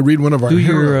don't I read one of our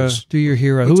heroes? Do your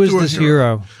hero. Who is this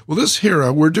hero? Well, this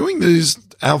hero, we're doing these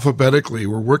alphabetically.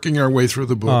 We're working our way through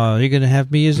the book. Oh, you're going to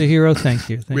have me as a hero? Thank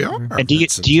you. We are. And do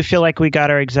you feel like we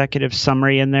got our executive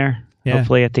summary in there? Yeah.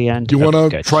 Hopefully at the end. Do you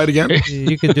want to try it again?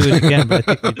 You can do it again, but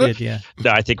I think we did, yeah.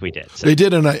 No, I think we did. So. They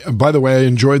did, and by the way, I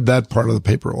enjoyed that part of the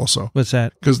paper also. What's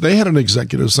that? Because they had an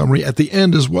executive summary at the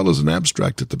end as well as an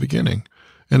abstract at the beginning.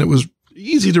 And it was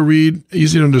easy to read,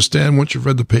 easy to understand. Once you've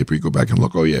read the paper, you go back and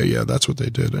look, oh, yeah, that's what they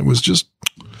did. It was just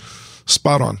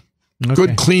spot on. Okay.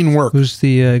 Good, clean work. Who's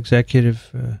the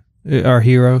executive, our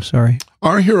hero, sorry?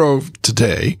 Our hero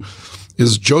today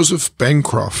is Joseph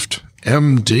Bancroft,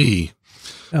 M.D.,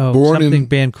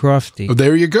 Bancrofty. Oh,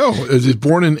 there you go. He was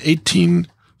born in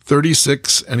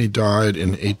 1836 and he died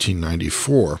in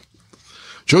 1894.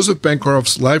 Joseph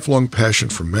Bancroft's lifelong passion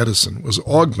for medicine was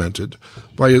augmented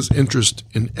by his interest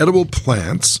in edible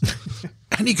plants,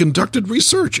 and he conducted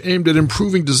research aimed at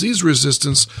improving disease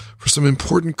resistance for some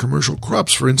important commercial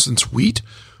crops, for instance, wheat,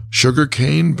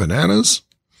 sugarcane, bananas.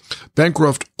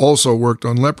 Bancroft also worked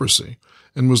on leprosy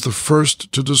and was the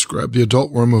first to describe the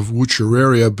adult worm of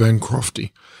Wuchereria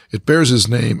bancrofti. It bears his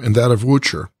name and that of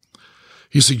Wucher.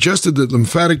 He suggested that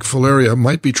lymphatic filaria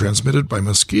might be transmitted by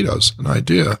mosquitoes, an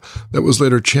idea that was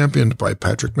later championed by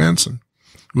Patrick Manson,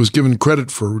 who was given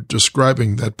credit for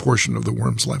describing that portion of the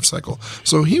worm's life cycle.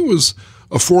 So he was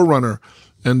a forerunner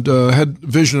and had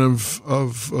vision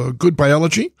of good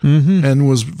biology and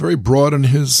was very broad in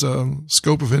his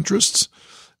scope of interests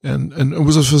and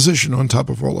was a physician on top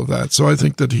of all of that. So I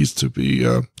think that he's to be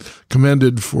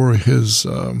commended for his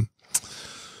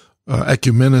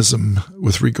ecumenism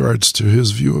with regards to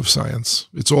his view of science.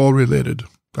 It's all related.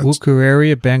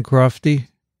 Wuchereria, Bancrofty.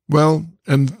 Well,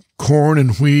 and corn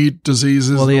and wheat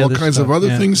diseases, all kinds of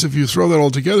other things. If you throw that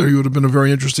all together, he would have been a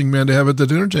very interesting man to have at the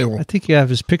dinner table. I think you have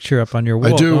his picture up on your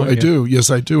wall. I do. Yes,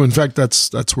 I do. In fact,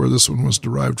 that's where this one was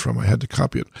derived from. I had to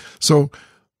copy it. So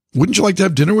wouldn't you like to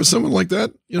have dinner with someone like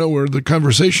that? You know, where the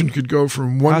conversation could go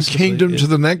from one kingdom to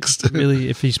the next. Really,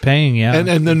 if he's paying, yeah.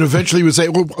 And then eventually he would say,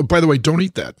 oh, by the way, don't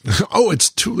eat that. Oh, it's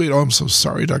too late. Oh, I'm so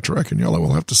sorry, Dr. Racaniello.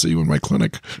 We'll have to see you in my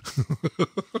clinic.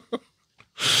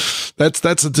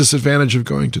 That's a disadvantage of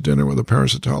going to dinner with a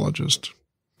parasitologist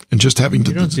and just having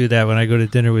to. You don't do that when I go to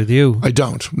dinner with you. I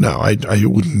don't. No, I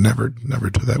would never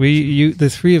do that. The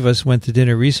three of us went to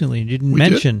dinner recently and you didn't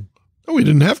mention. No, we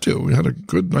didn't have to. We had a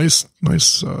good, nice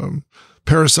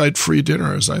parasite-free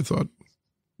dinner, as I thought.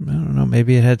 I don't know.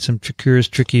 Maybe it had some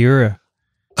trichiura.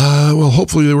 Well,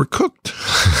 hopefully they were cooked.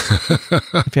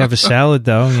 If you have a salad,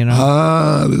 though, you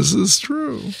know. This is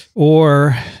true.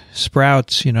 Or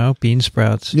sprouts, bean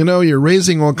sprouts. You're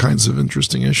raising all kinds of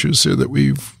interesting issues here that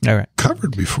we've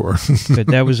covered before. Good.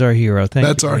 That was our hero.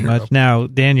 That's our hero. Much. Now,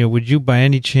 Daniel, would you by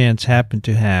any chance happen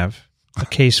to have a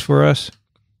case for us?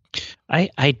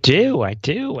 I do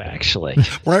actually.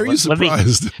 Why are you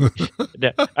surprised?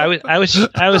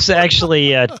 I was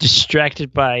actually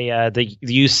distracted by the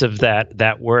use of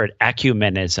that word,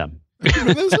 ecumenism.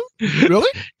 Ecumenism? Really?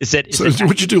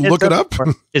 What'd you do? Look it up?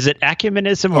 Is it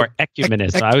ecumenism or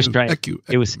ecumenism? I was trying.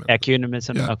 It was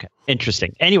ecumenism. Yeah. Okay,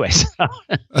 interesting. Anyways,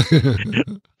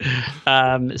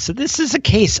 so this is a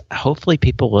case. Hopefully,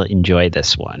 people will enjoy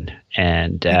this one,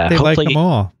 and they like them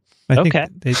all. I think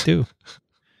they do.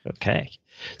 Okay.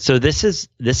 So this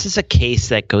is a case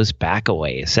that goes back a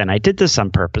ways, and I did this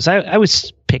on purpose. I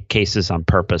always pick cases on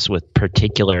purpose with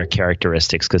particular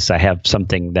characteristics because I have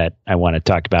something that I want to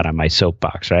talk about on my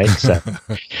soapbox, right?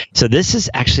 So this is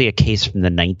actually a case from the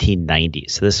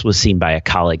 1990s. This was seen by a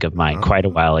colleague of mine quite a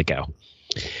while ago.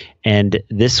 And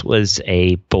this was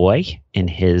a boy in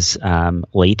his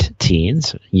late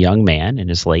teens, young man in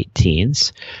his late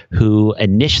teens, who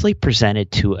initially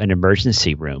presented to an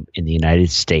emergency room in the United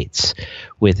States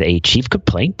with a chief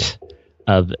complaint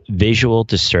of visual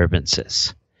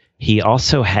disturbances. He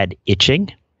also had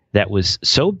itching that was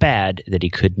so bad that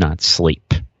he could not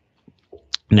sleep.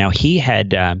 Now, he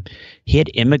had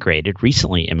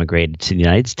recently immigrated to the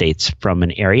United States from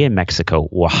an area in Mexico,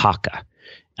 Oaxaca.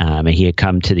 And he had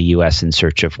come to the U.S. in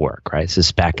search of work, right? This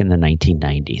is back in the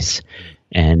 1990s.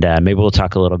 And maybe we'll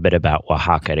talk a little bit about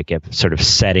Oaxaca to get sort of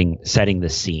setting the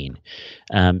scene.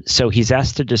 So he's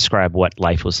asked to describe what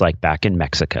life was like back in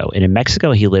Mexico. And in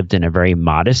Mexico, he lived in a very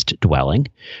modest dwelling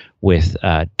with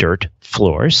dirt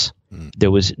floors.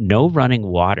 There was no running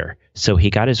water, so he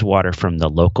got his water from the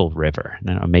local river.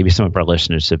 Now, maybe some of our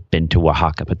listeners have been to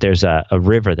Oaxaca, but there's a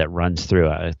river that runs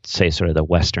through, say, sort of the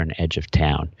western edge of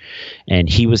town. And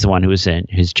he was the one whose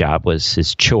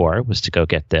chore was to go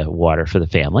get the water for the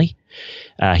family.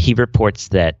 He reports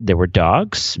that there were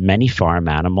dogs, many farm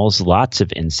animals, lots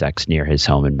of insects near his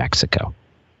home in Mexico.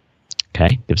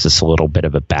 Okay, gives us a little bit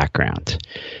of a background.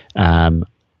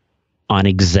 On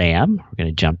exam, we're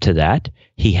going to jump to that.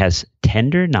 He has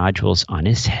tender nodules on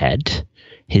his head.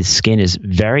 His skin is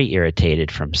very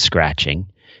irritated from scratching.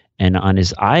 And on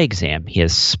his eye exam, he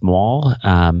has small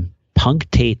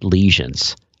punctate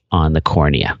lesions on the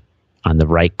cornea. On the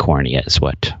right cornea is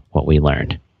what we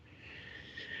learned.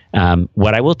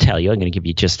 What I will tell you, I'm going to give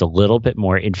you just a little bit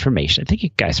more information. I think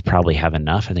you guys probably have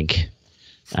enough. I think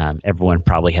everyone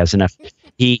probably has enough.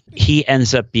 He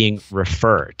ends up being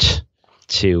referred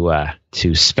to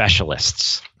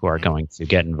specialists who are going to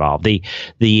get involved. The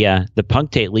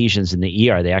punctate lesions in the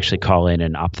ER, they actually call in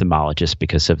an ophthalmologist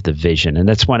because of the vision. And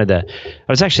that's I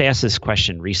was actually asked this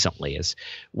question recently, is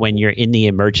when you're in the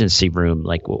emergency room,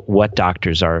 like what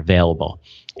doctors are available?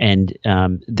 And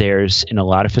there's, in a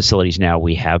lot of facilities now,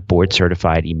 we have board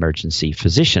certified emergency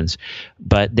physicians,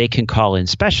 but they can call in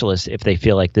specialists if they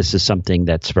feel like this is something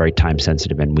that's very time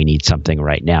sensitive and we need something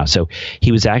right now. So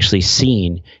he was actually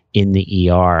seen in the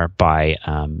ER by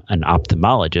an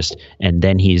ophthalmologist, and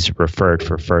then he's referred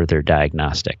for further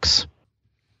diagnostics.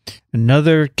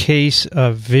 Another case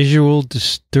of visual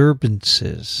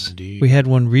disturbances. Indeed. We had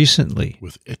one recently.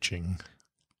 With itching.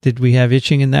 Did we have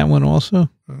itching in that one also?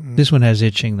 This one has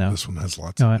itching, though. This one has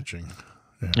lots of itching.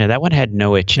 Yeah, that one had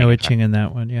no itching. No itching in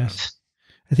that one, yes.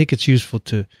 I think it's useful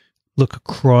to look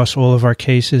across all of our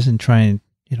cases and try and,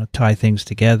 tie things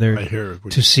together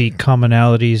to see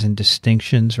commonalities and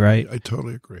distinctions, right? I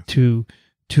totally agree. To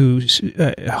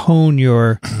hone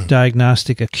your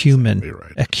diagnostic acumen.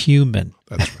 Right. Acumen.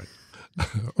 That's right.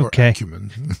 Or okay.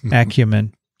 acumen.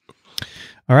 Acumen.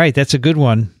 All right, that's a good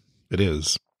one. It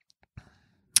is.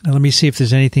 Now, let me see if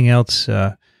there's anything else.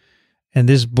 And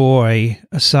this boy,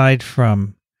 aside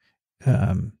from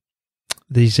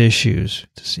these issues,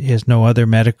 he has no other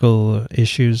medical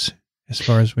issues as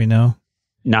far as we know?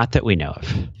 Not that we know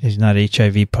of. He's not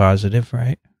HIV positive,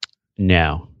 right?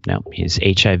 No, he's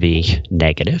HIV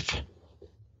negative.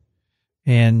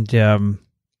 And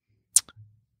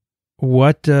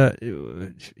what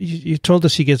you told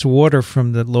us he gets water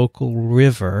from the local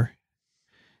river.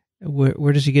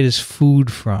 Where does he get his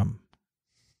food from?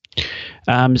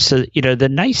 So, the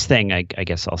nice thing, I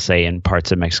guess I'll say, in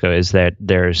parts of Mexico is that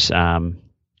there's,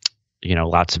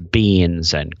 lots of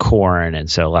beans and corn,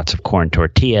 and so lots of corn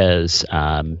tortillas,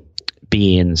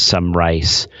 beans, some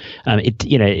rice.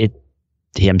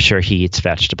 I'm sure he eats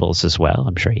vegetables as well.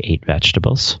 I'm sure he ate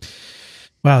vegetables.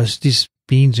 Wow, these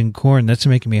beans and corn, that's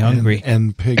making me hungry.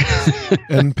 And pigs.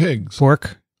 And pigs.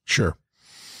 Pork? Sure.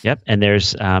 Yep, and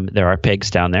there are pigs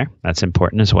down there. That's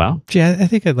important as well. Gee, I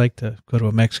think I'd like to go to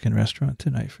a Mexican restaurant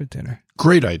tonight for dinner.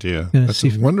 Great idea. That's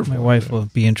a wonderful idea. My wife will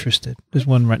be interested. There's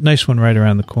one nice one right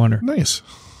around the corner. Nice.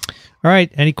 All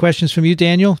right. Any questions from you,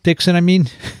 Daniel? Dickson, I mean?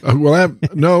 Well, I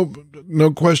have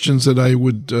no questions that I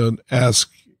would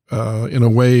ask in a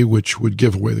way which would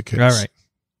give away the case. All right.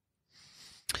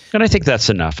 And I think that's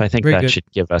enough. I think that should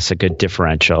give us a good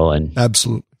differential.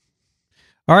 Absolutely.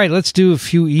 All right. Let's do a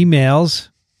few emails.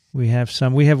 We have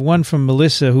some. We have one from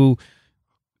Melissa, who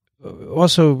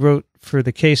also wrote for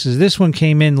the cases. This one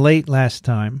came in late last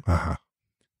time. Uh-huh.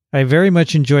 I very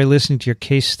much enjoy listening to your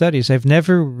case studies. I've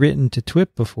never written to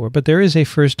TWiP before, but there is a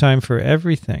first time for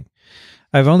everything.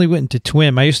 I've only written to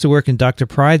TWiM. I used to work in Dr.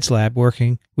 Pride's lab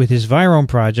working with his virome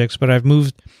projects, but I've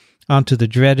moved on to the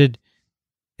dreaded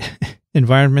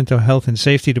environmental health and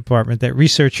safety department that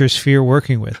researchers fear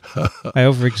working with. I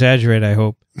over-exaggerate, I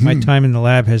hope. My time in the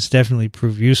lab has definitely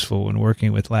proved useful when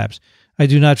working with labs. I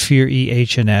do not fear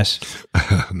EH&S.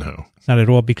 No. Not at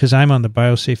all, because I'm on the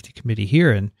biosafety committee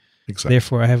here, and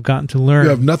therefore I have gotten to learn. You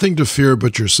have nothing to fear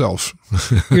but yourself.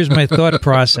 Here's my thought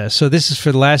process. So this is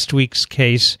for last week's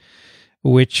case,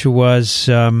 which was,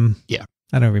 I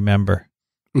don't remember.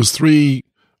 It was 3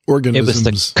 organisms.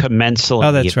 It was the commensal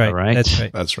amoeba, that's right. right? That's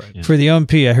right. That's right. Yeah. For the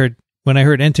OMP, when I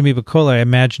heard Entamoeba coli, I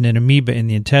imagined an amoeba in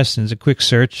the intestines. A quick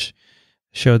search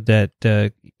showed that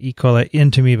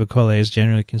Entamoeba coli is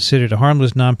generally considered a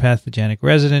harmless, non-pathogenic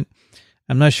resident.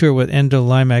 I'm not sure what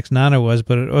Endolimax nana was,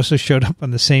 but it also showed up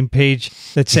on the same page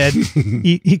that said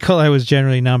E. coli was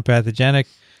generally non-pathogenic.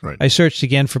 Right. I searched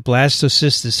again for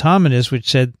Blastocystis hominis, which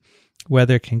said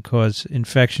whether it can cause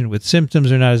infection with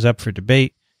symptoms or not is up for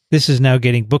debate. This is now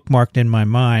getting bookmarked in my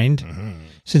mind. Mm-hmm.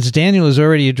 Since Daniel is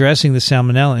already addressing the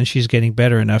salmonella and she's getting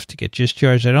better enough to get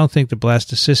discharged, I don't think the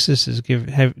blastocystis is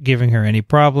giving her any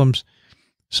problems.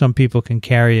 Some people can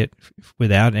carry it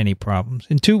without any problems.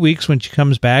 In 2 weeks, when she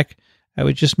comes back, I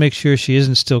would just make sure she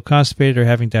isn't still constipated or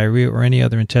having diarrhea or any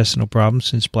other intestinal problems,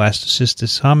 since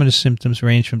blastocystis hominis symptoms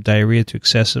range from diarrhea to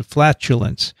excessive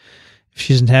flatulence. If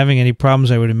she isn't having any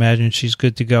problems, I would imagine she's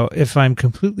good to go. If I'm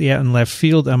completely out in left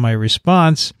field on my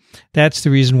response, that's the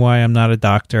reason why I'm not a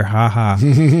doctor. Ha ha.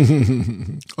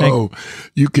 Oh,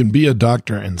 you can be a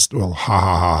doctor and ha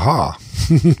ha ha ha.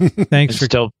 Thanks for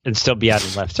still be out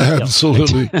in left field.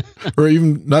 Absolutely, or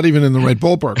even not even in the right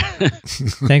ballpark.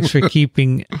 Thanks for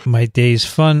keeping my days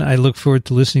fun. I look forward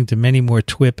to listening to many more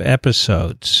TWiP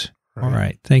episodes. Right. All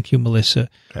right, thank you, Melissa.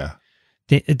 Yeah,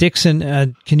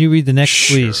 Dickson, can you read the next,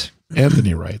 please?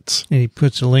 Anthony writes. And he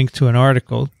puts a link to an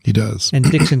article. He does. And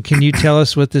Dickson, can you tell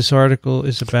us what this article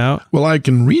is about? Well, I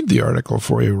can read the article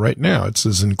for you right now. It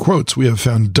says, in quotes, "We have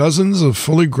found dozens of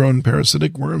fully grown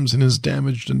parasitic worms in his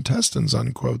damaged intestines,"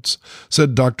 unquotes,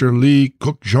 said Dr. Lee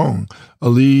Cook-jong, a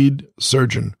lead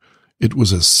surgeon. It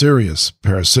was a serious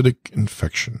parasitic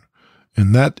infection.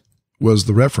 And that was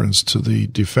the reference to the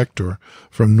defector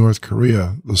from North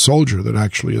Korea, the soldier that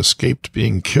actually escaped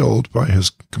being killed by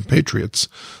his compatriots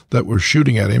that were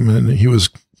shooting at him, and he was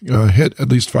hit at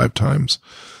least 5 times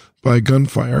by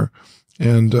gunfire.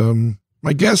 And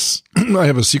my guess, I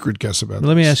have a secret guess about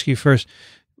Let me ask you first.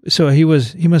 So he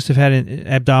must have had an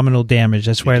abdominal damage.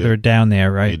 That's why they're down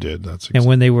there, right? He did. That's exactly. And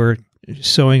when they were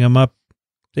sewing him up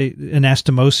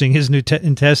anastomosing his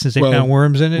intestines. They found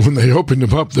worms in it? When they opened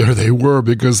him up there, they were,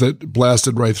 because it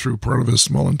blasted right through part of his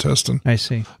small intestine. I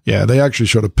see. Yeah, they actually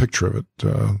showed a picture of it.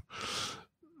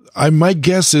 My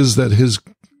guess is that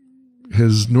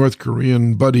his North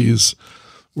Korean buddies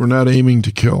were not aiming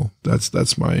to kill.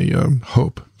 That's my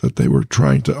hope, that they were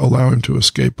trying to allow him to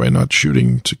escape by not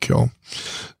shooting to kill.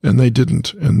 And they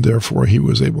didn't, and therefore he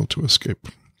was able to escape.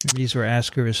 These were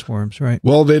Ascaris worms, right?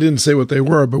 Well, they didn't say what they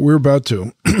were, but we're about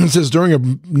to. It says, during a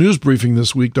news briefing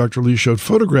this week, Dr. Lee showed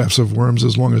photographs of worms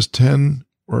as long as 10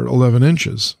 or 11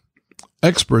 inches.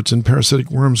 Experts in parasitic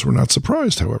worms were not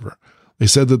surprised, however. They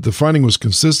said that the finding was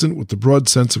consistent with the broad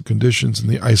sense of conditions in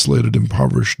the isolated,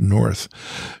 impoverished North.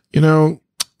 You know,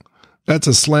 that's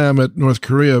a slam at North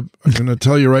Korea. I'm going to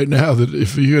tell you right now that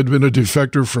if you had been a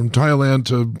defector from Thailand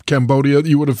to Cambodia,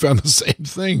 you would have found the same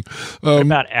thing. What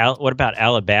about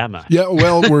Alabama? Yeah,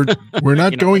 well, we're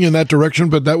not going in that direction,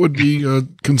 but that would be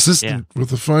consistent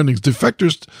with the findings.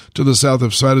 Defectors to the south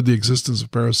have cited the existence of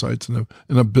parasites and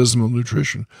abysmal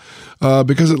nutrition.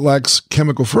 Because it lacks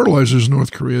chemical fertilizers,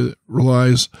 North Korea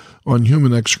relies on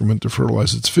human excrement to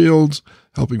fertilize its fields,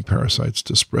 helping parasites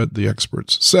to spread, the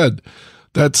experts said.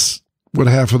 That's what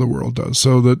half of the world does.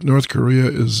 So that North Korea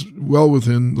is well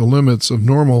within the limits of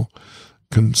normal,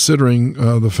 considering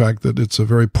the fact that it's a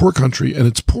very poor country, and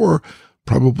it's poor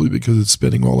probably because it's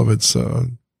spending all of its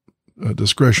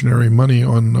discretionary money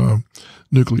on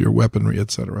nuclear weaponry,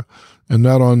 etc., and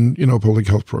not on public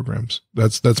health programs.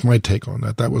 That's my take on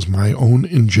that. That was my own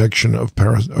injection of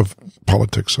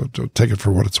politics. So take it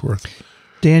for what it's worth.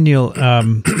 Daniel, I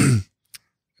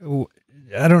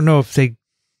don't know if they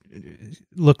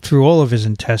look through all of his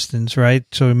intestines, right?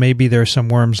 So maybe there are some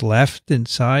worms left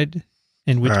inside.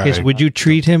 In which case, would you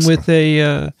treat him with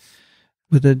a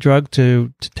drug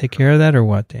to take care of that, or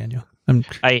what, Daniel?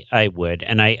 I would,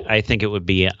 and I think it would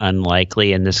be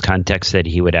unlikely in this context that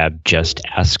he would have just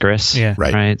Ascaris. Yeah,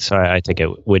 right. So I think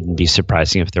it wouldn't be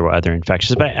surprising if there were other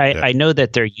infections. But I know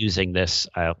that they're using this,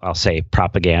 I'll say,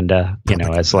 propaganda,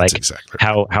 as like exactly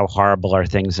right. how horrible are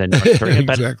things in North Korea.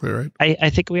 But exactly right. I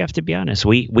think we have to be honest.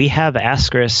 We have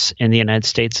Ascaris in the United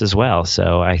States as well.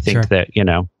 So I think that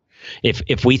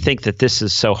if we think that this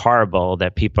is so horrible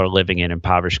that people are living in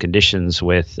impoverished conditions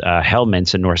with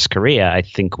helminths in North Korea, I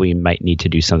think we might need to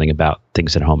do something about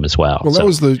things at home as well. Well, that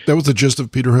was the gist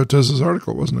of Peter Hotez's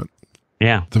article, wasn't it?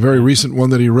 Yeah. The very recent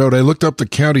one that he wrote. I looked up the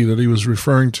county that he was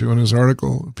referring to in his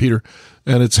article, Peter,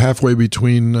 and it's halfway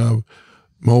between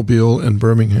Mobile and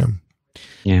Birmingham.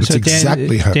 Yeah. It's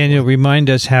exactly how. Daniel,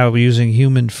 remind us how using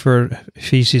human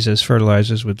feces as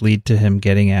fertilizers would lead to him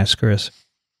getting Ascaris.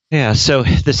 Yeah, so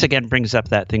this again brings up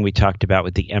that thing we talked about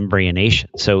with the embrionation.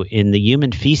 So in the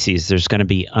human feces, there's going to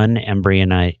be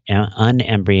unembryonated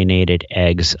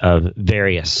eggs of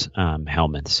various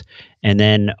helminths. And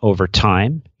then over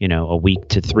time, a week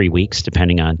to 3 weeks,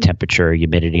 depending on temperature,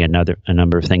 humidity, a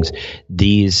number of things,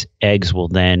 these eggs will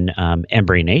then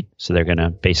embryonate. So they're going to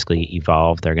basically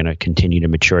evolve. They're going to continue to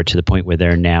mature to the point where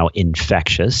they're now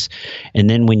infectious. And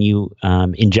then when you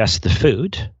ingest the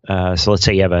food, so let's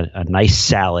say you have a nice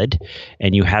salad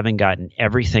and you haven't gotten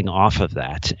everything off of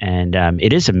that. And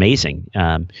it is amazing.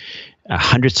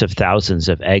 Hundreds of thousands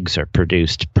of eggs are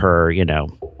produced per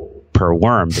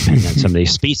worm, depending on some of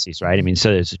these species, right? I mean,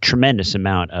 so there's a tremendous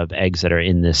amount of eggs that are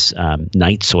in this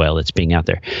night soil that's being out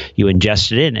there. You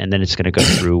ingest it in, and then it's going to go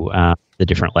through the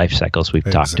different life cycles we've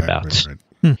talked about.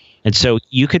 Right. And so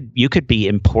you could be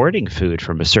importing food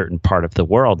from a certain part of the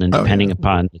world, and depending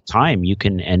upon the time, you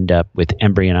can end up with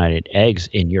embryonated eggs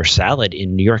in your salad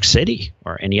in New York City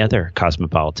or any other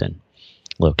cosmopolitan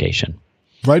location.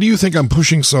 Why do you think I'm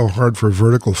pushing so hard for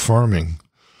vertical farming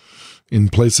in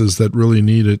places that really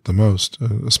need it the most,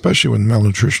 especially when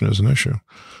malnutrition is an issue?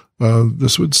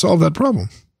 This would solve that problem,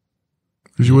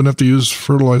 because you wouldn't have to use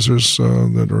fertilizers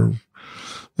that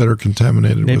are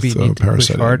contaminated with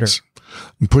parasites.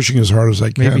 I'm pushing as hard as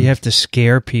I can. Maybe you have to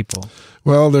scare people.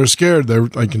 Well, they're scared.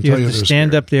 I can tell you, have to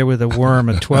stand up there with a worm,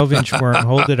 a 12-inch worm,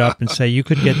 hold it up, and say, "You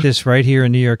could get this right here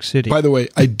in New York City." By the way,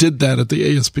 I did that at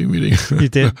the ASP meeting. You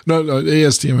did? No,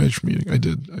 ASTMH meeting. I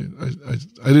did.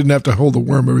 I didn't have to hold the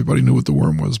worm. Everybody knew what the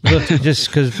worm was. Look, just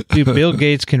because Bill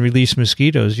Gates can release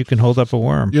mosquitoes, you can hold up a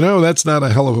worm. That's not a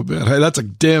hell of a bad. Hey, that's a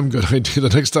damn good idea.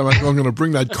 The next time I'm going to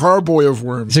bring that carboy of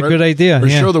worms. It's a good idea. Or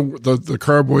show the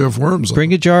carboy of worms.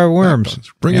 Bring a jar of worms.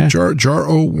 Bring a jar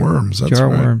o' worms. That's jar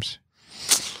right. worms.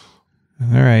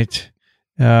 All right.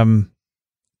 Daniel,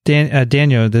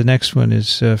 the next one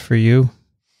is for you.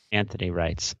 Anthony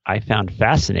writes, I found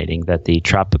fascinating that the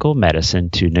tropical medicine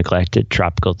to neglected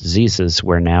tropical diseases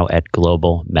were now at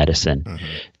global medicine. Mm-hmm.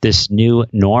 This new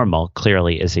normal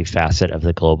clearly is a facet of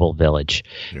the global village.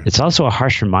 Yeah. It's also a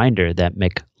harsh reminder that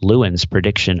McLuhan's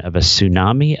prediction of a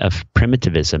tsunami of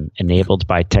primitivism enabled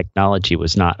by technology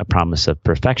was not a promise of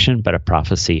perfection, but a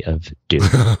prophecy of doom.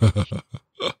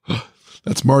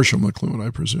 That's Marshall McLuhan,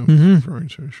 I presume. Referring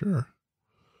to, sure.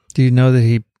 Do you know that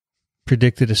he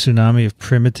predicted a tsunami of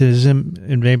primitivism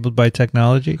enabled by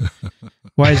technology?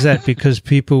 Why is that? Because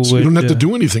people so would... you don't have to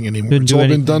do anything anymore. It's all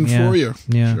been done for you.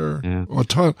 Yeah. Sure. Yeah.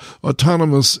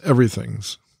 Autonomous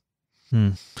everything's.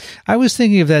 I was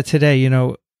thinking of that today,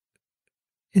 in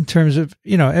terms of,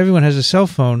 everyone has a cell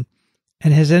phone,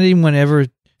 and has anyone ever...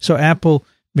 So Apple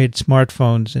made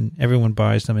smartphones, and everyone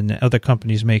buys them, and other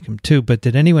companies make them too. But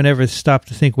did anyone ever stop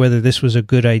to think whether this was a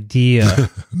good idea?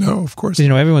 No, of course.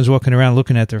 Everyone's walking around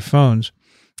looking at their phones.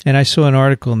 And I saw an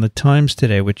article in the Times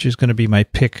today, which is going to be my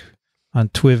pick on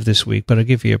TWiP this week, but I'll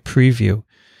give you a preview.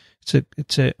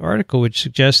 It's an article which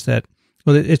suggests that,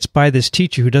 it's by this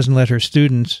teacher who doesn't let her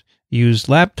students use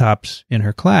laptops in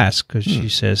her class because she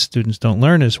says students don't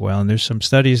learn as well. And there's some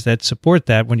studies that support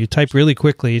that. When you type really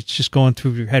quickly, it's just going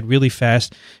through your head really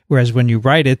fast. Whereas when you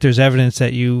write it, there's evidence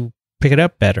that you pick it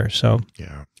up better. So,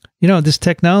 this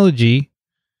technology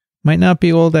might not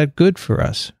be all that good for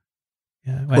us.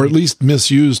 Yeah, or at least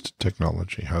misused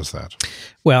technology. How's that?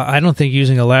 Well, I don't think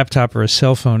using a laptop or a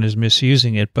cell phone is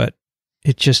misusing it, but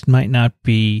it just might not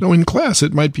be. No, in class,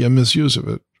 it might be a misuse of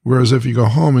it. Whereas if you go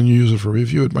home and you use it for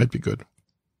review, it might be good.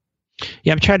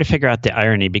 Yeah, I'm trying to figure out the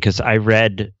irony because I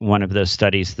read one of those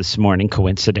studies this morning,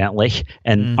 coincidentally,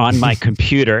 and on my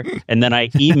computer, and then I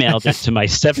emailed it to my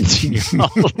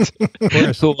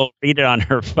 17-year-old who will read it on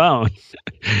her phone.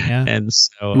 Yeah. And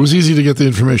so it was easy to get the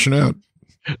information out.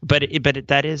 But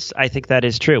that is, I think that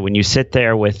is true. When you sit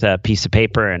there with a piece of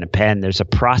paper and a pen, there's a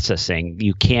processing.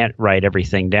 You can't write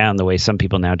everything down the way some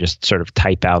people now just sort of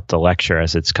type out the lecture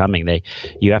as it's coming.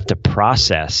 You have to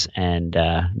process and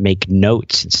make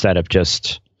notes instead of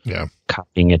just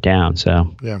copying it down.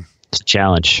 So it's a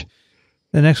challenge.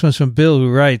 The next one's from Bill,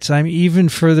 who writes, I'm even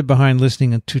further behind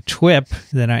listening to TWiP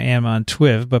than I am on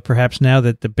TWiV, but perhaps now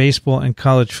that the baseball and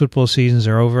college football seasons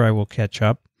are over, I will catch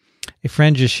up. A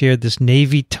friend just shared this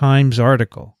Navy Times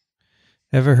article.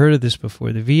 Ever heard of this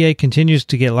before? The VA continues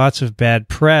to get lots of bad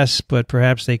press, but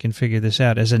perhaps they can figure this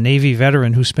out. As a Navy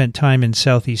veteran who spent time in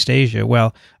Southeast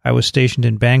Asia, I was stationed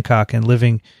in Bangkok and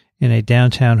living in a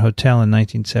downtown hotel in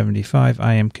 1975,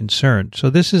 I am concerned. So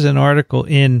this is an article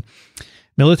in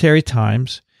Military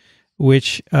Times,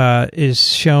 which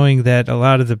is showing that a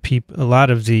lot of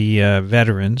the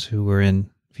veterans who were in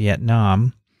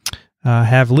Vietnam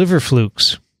have liver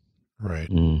flukes.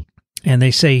 Right. And they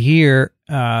say here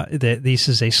that this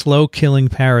is a slow-killing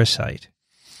parasite.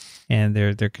 And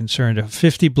they're concerned. Of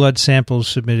 50 blood samples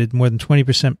submitted, more than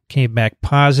 20% came back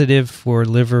positive for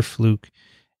liver fluke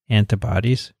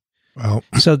antibodies. Well,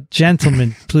 so,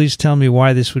 gentlemen, please tell me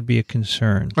why this would be a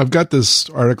concern. I've got this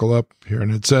article up here,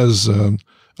 and it says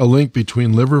a link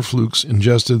between liver flukes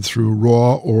ingested through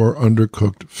raw or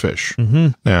undercooked fish. Mm-hmm.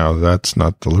 Now, that's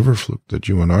not the liver fluke that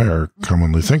you and I are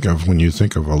commonly think of. When you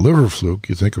think of a liver fluke,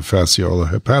 you think of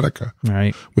fasciola hepatica,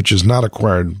 right, which is not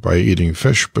acquired by eating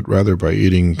fish, but rather by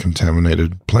eating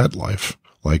contaminated plant life,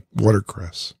 like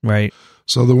watercress. Right.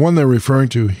 So the one they're referring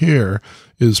to here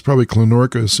is probably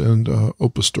Clonorchus and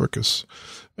Opistorchus.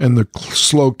 And the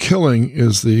slow killing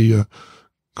is the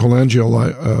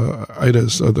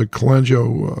cholangiolitis, the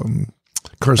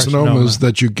cholangiocarcinomas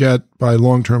that you get by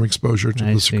long-term exposure to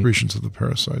the secretions of the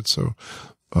parasite. So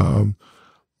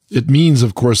it means,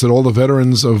 of course, that all the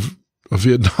veterans of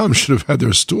Vietnam should have had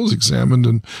their stools examined,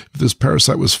 and if this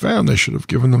parasite was found, they should have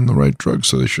given them the right drug,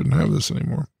 so they shouldn't have this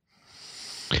anymore.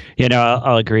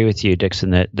 I'll agree with you,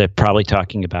 Dickson, that they're probably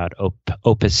talking about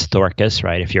Opistorchus,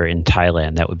 right? If you're in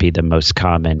Thailand, that would be the most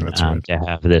common to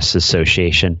have this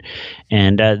association.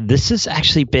 And this has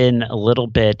actually been a little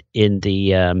bit in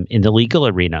the legal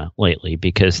arena lately,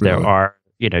 because there are,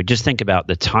 just think about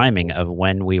the timing of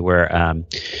when we were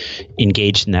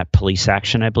engaged in that police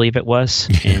action, I believe it was,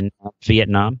 in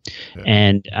Vietnam. Yeah.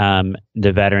 And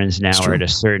the veterans now are at a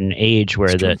certain age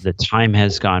where the time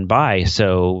has gone by.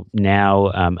 So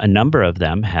now a number of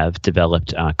them have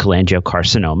developed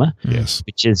cholangiocarcinoma,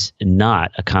 which is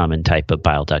not a common type of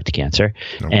bile duct cancer.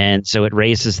 No. And so it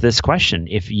raises this question.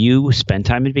 If you spend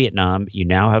time in Vietnam, you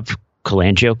now have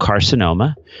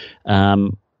cholangiocarcinoma,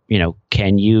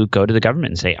 can you go to the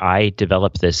government and say, I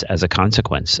developed this as a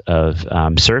consequence of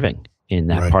serving in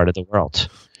that part of the world?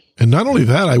 And not only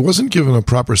that, I wasn't given a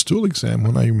proper stool exam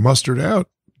when I mustered out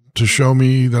to show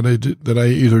me that I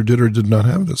either did or did not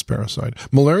have this parasite.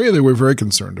 Malaria, they were very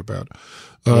concerned about.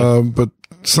 But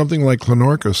something like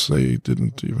Clonorchus, they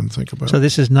didn't even think about. So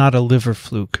this is not a liver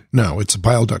fluke. No, it's a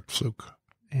bile duct fluke.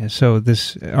 Yeah, so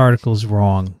this article's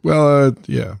wrong. Well,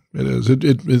 yeah, it is.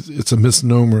 It's a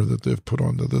misnomer that they've put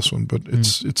onto this one, but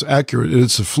it's accurate.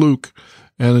 It's a fluke,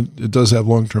 and it does have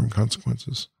long-term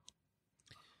consequences.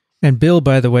 And Bill,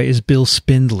 by the way, is Bill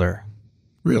Spindler.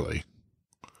 Really?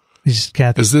 He's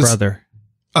Kathy's brother.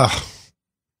 Ah,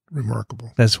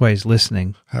 remarkable. That's why he's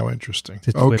listening. How interesting.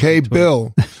 To okay,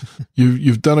 Bill,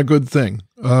 you've done a good thing.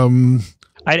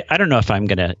 I don't know if I'm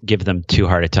going to give them too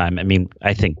hard a time. I mean,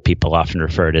 I think people often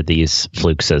refer to these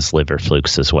flukes as liver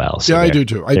flukes as well. So yeah, I do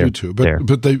too.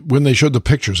 But when they showed the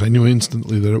pictures, I knew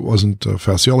instantly that it wasn't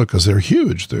fasciola because they're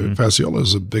huge. The fasciola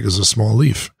is as big as a small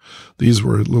leaf. These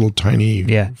were little tiny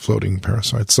floating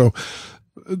parasites. So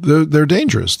they're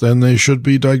dangerous. Then they should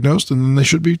be diagnosed and then they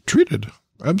should be treated.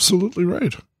 Absolutely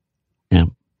right. Yeah.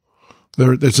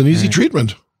 It's an easy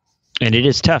treatment. And it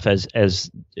is tough, as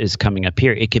is coming up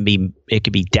here. It can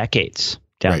be decades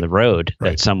down the road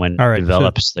that someone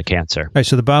develops the cancer. All right.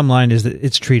 So the bottom line is that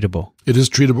it's treatable. It is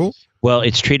treatable. Well,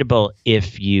 it's treatable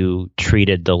if you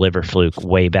treated the liver fluke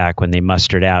way back when they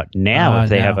mustered out. Now, if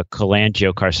they have a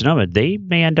cholangiocarcinoma, they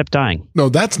may end up dying. No,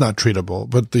 that's not treatable.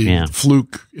 But the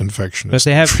fluke infection is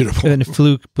treatable. But they have a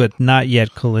fluke, but not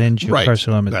yet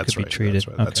cholangiocarcinoma that could be treated.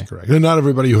 That's correct. And not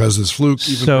everybody who has this fluke,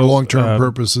 even for long-term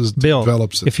purposes, Bill,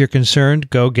 develops it. If you're concerned,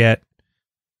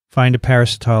 find a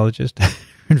parasitologist.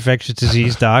 Infectious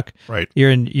disease doc. Right. You're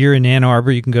in Ann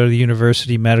Arbor. You can go to the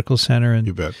University Medical Center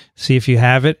and see if you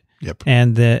have it. Yep.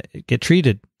 And get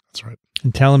treated. That's right.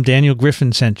 And tell them Daniel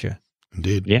Griffin sent you.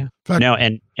 Indeed. Yeah. No,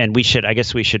 and we should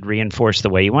reinforce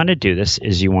the way you want to do this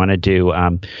is you want to do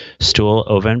stool,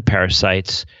 ova, and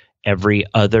parasites every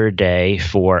other day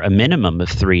for a minimum of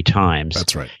 3 times.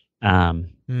 That's right.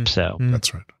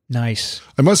 That's right. Nice.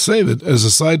 I must say that as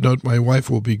a side note, my wife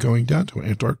will be going down to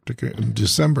Antarctica in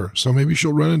December, so maybe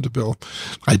she'll run into Bill.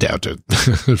 I doubt it.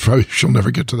 Probably she'll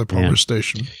never get to the polar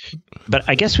station. But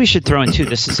I guess we should throw in too,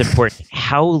 this is important,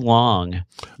 how long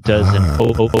does an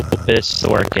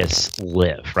Opisthochus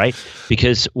live, right?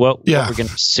 Because what we're going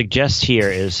to suggest here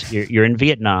is you're in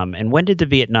Vietnam, and when did the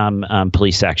Vietnam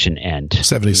police action end?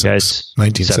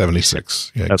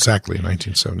 1976. Yeah, exactly,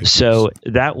 1976. So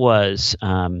that was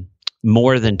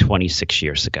more than 26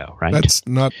 years ago, right? That's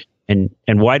not... And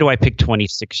why do I pick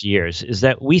 26 years? Is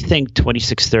that we think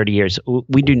 26, 30 years.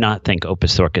 We do not think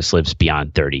Opisthochus lives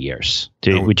beyond 30 years.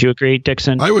 Would you agree,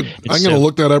 Dickson? I would. I'm going to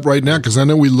look that up right now because I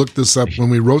know we looked this up when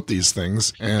we wrote these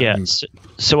things. And yeah.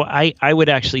 So I would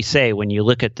actually say when you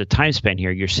look at the time span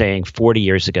here, you're saying 40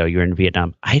 years ago you were in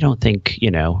Vietnam. I don't think,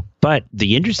 but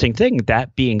the interesting thing,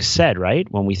 that being said,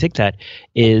 right, when we think that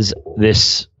is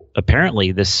this,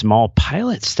 apparently this small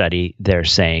pilot study they're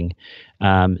saying,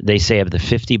 they say of the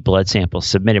 50 blood samples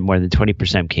submitted, more than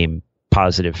 20% came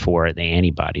positive for the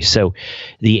antibodies. So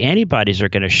the antibodies are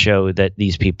going to show that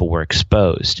these people were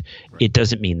exposed. Right. It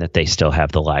doesn't mean that they still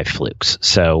have the live flukes.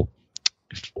 So,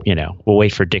 we'll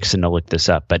wait for Dickson to look this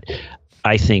up. But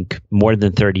I think more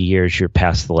than 30 years, you're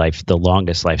past the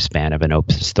longest lifespan of an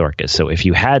Opisthochus. So if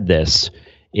you had this,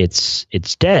 it's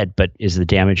dead. But is the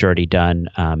damage already done?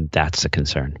 That's a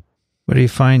concern. What do you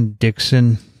find,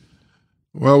 Dickson?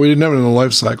 Well, we didn't have it in the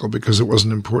life cycle because it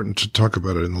wasn't important to talk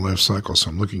about it in the life cycle. So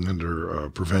I'm looking under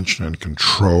prevention and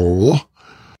control.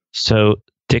 So,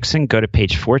 Dickson, go to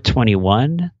page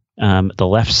 421, the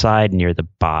left side near the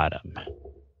bottom.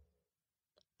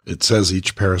 It says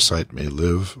each parasite may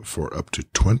live for up to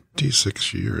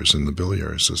 26 years in the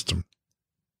biliary system.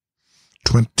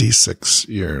 26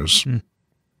 years.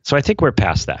 So I think we're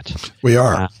past that. We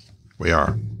are.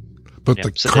 But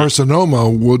the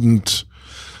carcinoma wouldn't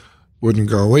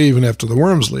go away even after the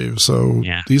worms leave. So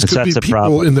these could be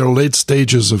people in their late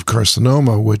stages of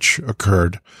carcinoma, which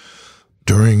occurred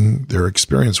during their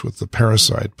experience with the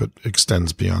parasite, but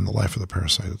extends beyond the life of the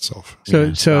parasite itself. So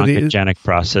the oncogenic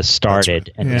process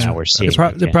started, and now we're seeing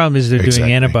the problem is they're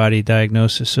doing antibody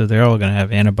diagnosis, so they're all going to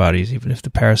have antibodies, even if the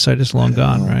parasite is long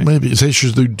gone, right? Maybe they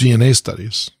should do DNA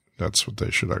studies. That's what they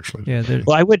should actually do. Yeah,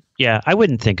 well, I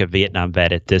wouldn't think a Vietnam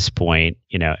vet at this point,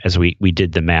 as we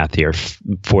did the math here,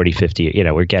 40, 50,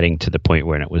 we're getting to the point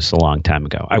where it was a long time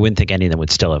ago. I wouldn't think any of them would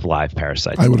still have live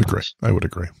parasites. I would agree.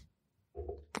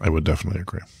 I would definitely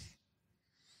agree.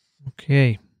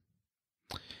 Okay.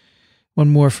 One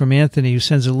more from Anthony, who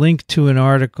sends a link to an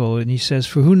article, and he says,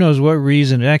 for who knows what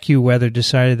reason, AccuWeather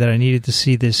decided that I needed to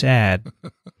see this ad.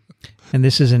 And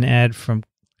this is an ad from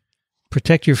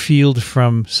Protect Your Field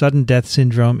from Sudden Death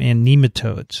Syndrome and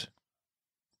Nematodes.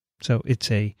 So it's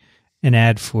a an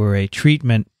ad for a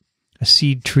treatment, a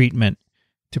seed treatment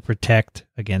to protect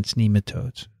against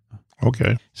nematodes.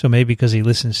 Okay. So maybe because he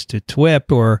listens to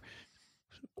TWiP or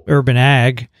Urban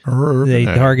Ag, they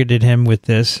targeted him with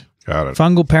this. Got it.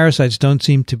 Fungal parasites don't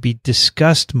seem to be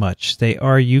discussed much. They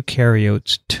are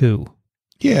eukaryotes too.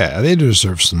 Yeah, they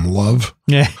deserve some love.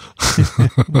 Yeah.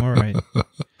 All right.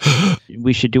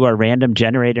 We should do our random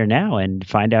generator now and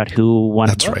find out who won.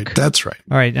 That's right. That's right.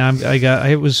 All right.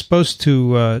 I was supposed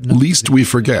to. Least we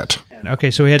forget. Okay,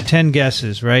 so we had 10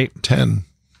 guesses, right? 10.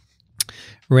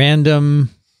 Random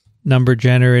number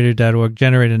generator.org.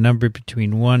 Generate a number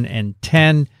between 1 and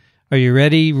 10. Are you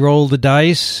ready? Roll the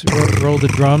dice. Roll the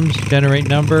drums. Generate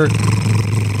number.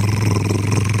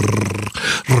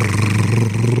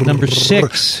 Number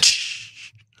 6.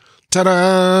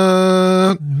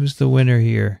 Ta-da! Who's the winner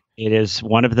here? It is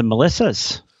one of the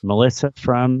Melissas. Melissa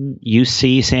from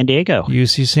UC San Diego.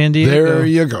 UC San Diego. There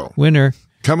you go. Winner.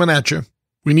 Coming at you.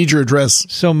 We need your address.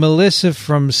 So, Melissa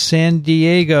from San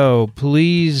Diego,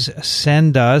 please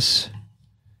send us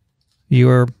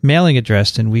your mailing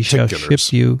address and we shall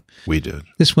ship you. We did.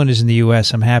 This one is in the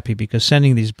U.S. I'm happy because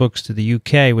sending these books to the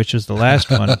U.K., which was the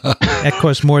last one, that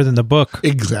costs more than the book.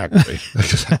 Exactly.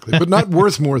 Exactly. But not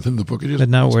worth more than the book. But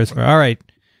not worth more. All right.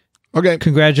 Okay.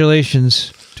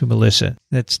 Congratulations to Melissa.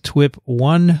 That's TWiP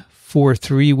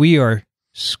 143. We are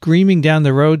screaming down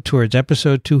the road towards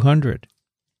episode 200.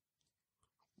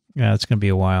 Yeah, it's going to be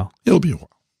a while. It'll be a while.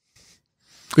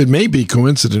 It may be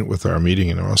coincident with our meeting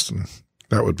in Austin.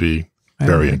 That would be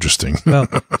very interesting. Well,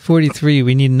 43,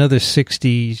 we need another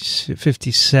 60,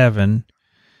 57.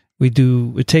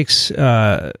 It takes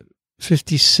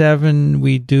 57,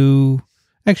 we do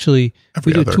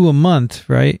 2 a month,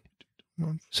 right?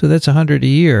 So that's 100 a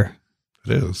year.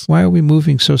 It is. Why are we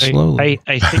moving so slowly?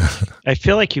 I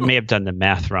feel like you may have done the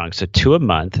math wrong. So 2 a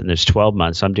month, and there's 12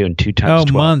 months. I'm doing 2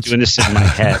 times 12. Months. Doing this in my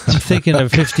head. I'm thinking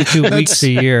of 52 weeks a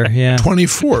year. Yeah,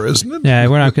 24, isn't it? Yeah,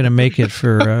 we're not going to make it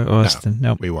for Austin.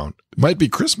 No, we won't. It might be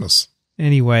Christmas.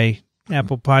 Anyway,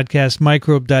 Apple Podcast,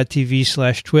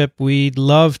 microbe.tv/TWiP. We'd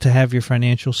love to have your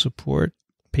financial support,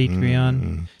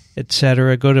 Patreon,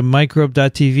 etc. Go to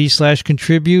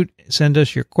microbe.tv/contribute. Send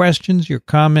us your questions, your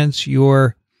comments,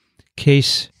 your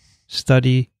case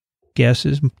study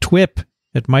guesses. TWiP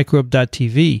at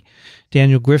microbe.tv.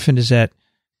 Daniel Griffin is at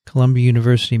Columbia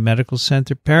University Medical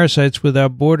Center.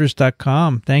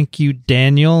 Parasiteswithoutborders.com. Thank you,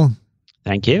 Daniel.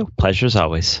 Thank you. Pleasure as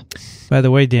always. By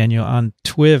the way, Daniel, on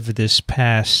TWiV this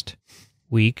past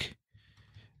week,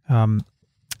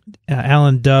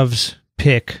 Alan Dove's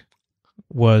pick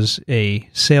was a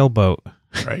sailboat.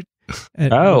 Right. I'm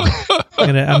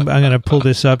gonna pull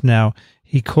this up now.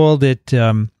 He called it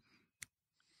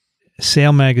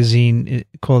Sail Magazine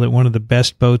called it one of the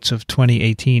best boats of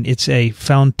 2018. It's a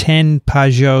Fontaine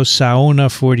Pajot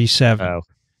Saona 47. Oh.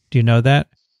 Do you know that?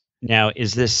 Now,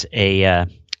 is this a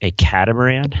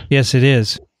catamaran? Yes, it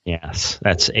is. Yes,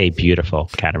 that's a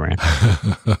beautiful catamaran.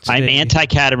 I'm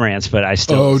anti-catamarans, but I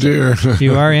still... Oh, dear.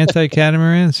 You are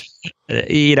anti-catamarans?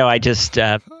 I just...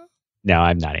 no,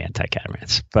 I'm not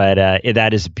anti-catamarans, but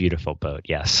that is a beautiful boat,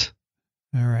 yes.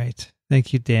 All right.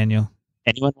 Thank you, Daniel.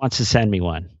 Anyone wants to send me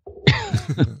one?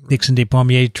 Dickson,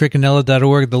 Despommier,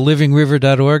 Racaniello.org,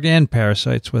 thelivingriver.org, and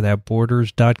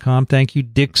parasiteswithoutborders.com. Thank you,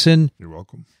 Dickson. You're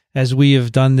welcome. As we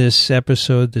have done this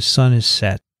episode, the sun is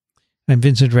set. I'm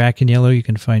Vincent Racaniello. You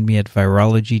can find me at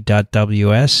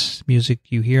virology.ws. Music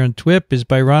you hear on TWiP is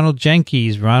by Ronald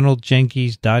Jenkins,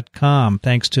 ronaldjenkins.com.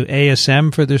 Thanks to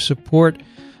ASM for their support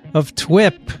of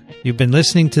TWiP. You've been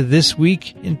listening to This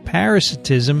Week in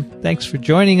Parasitism. Thanks for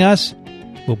joining us.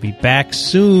 We'll be back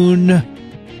soon.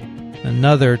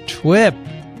 Another TWiP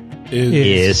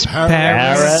is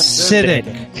parasitic.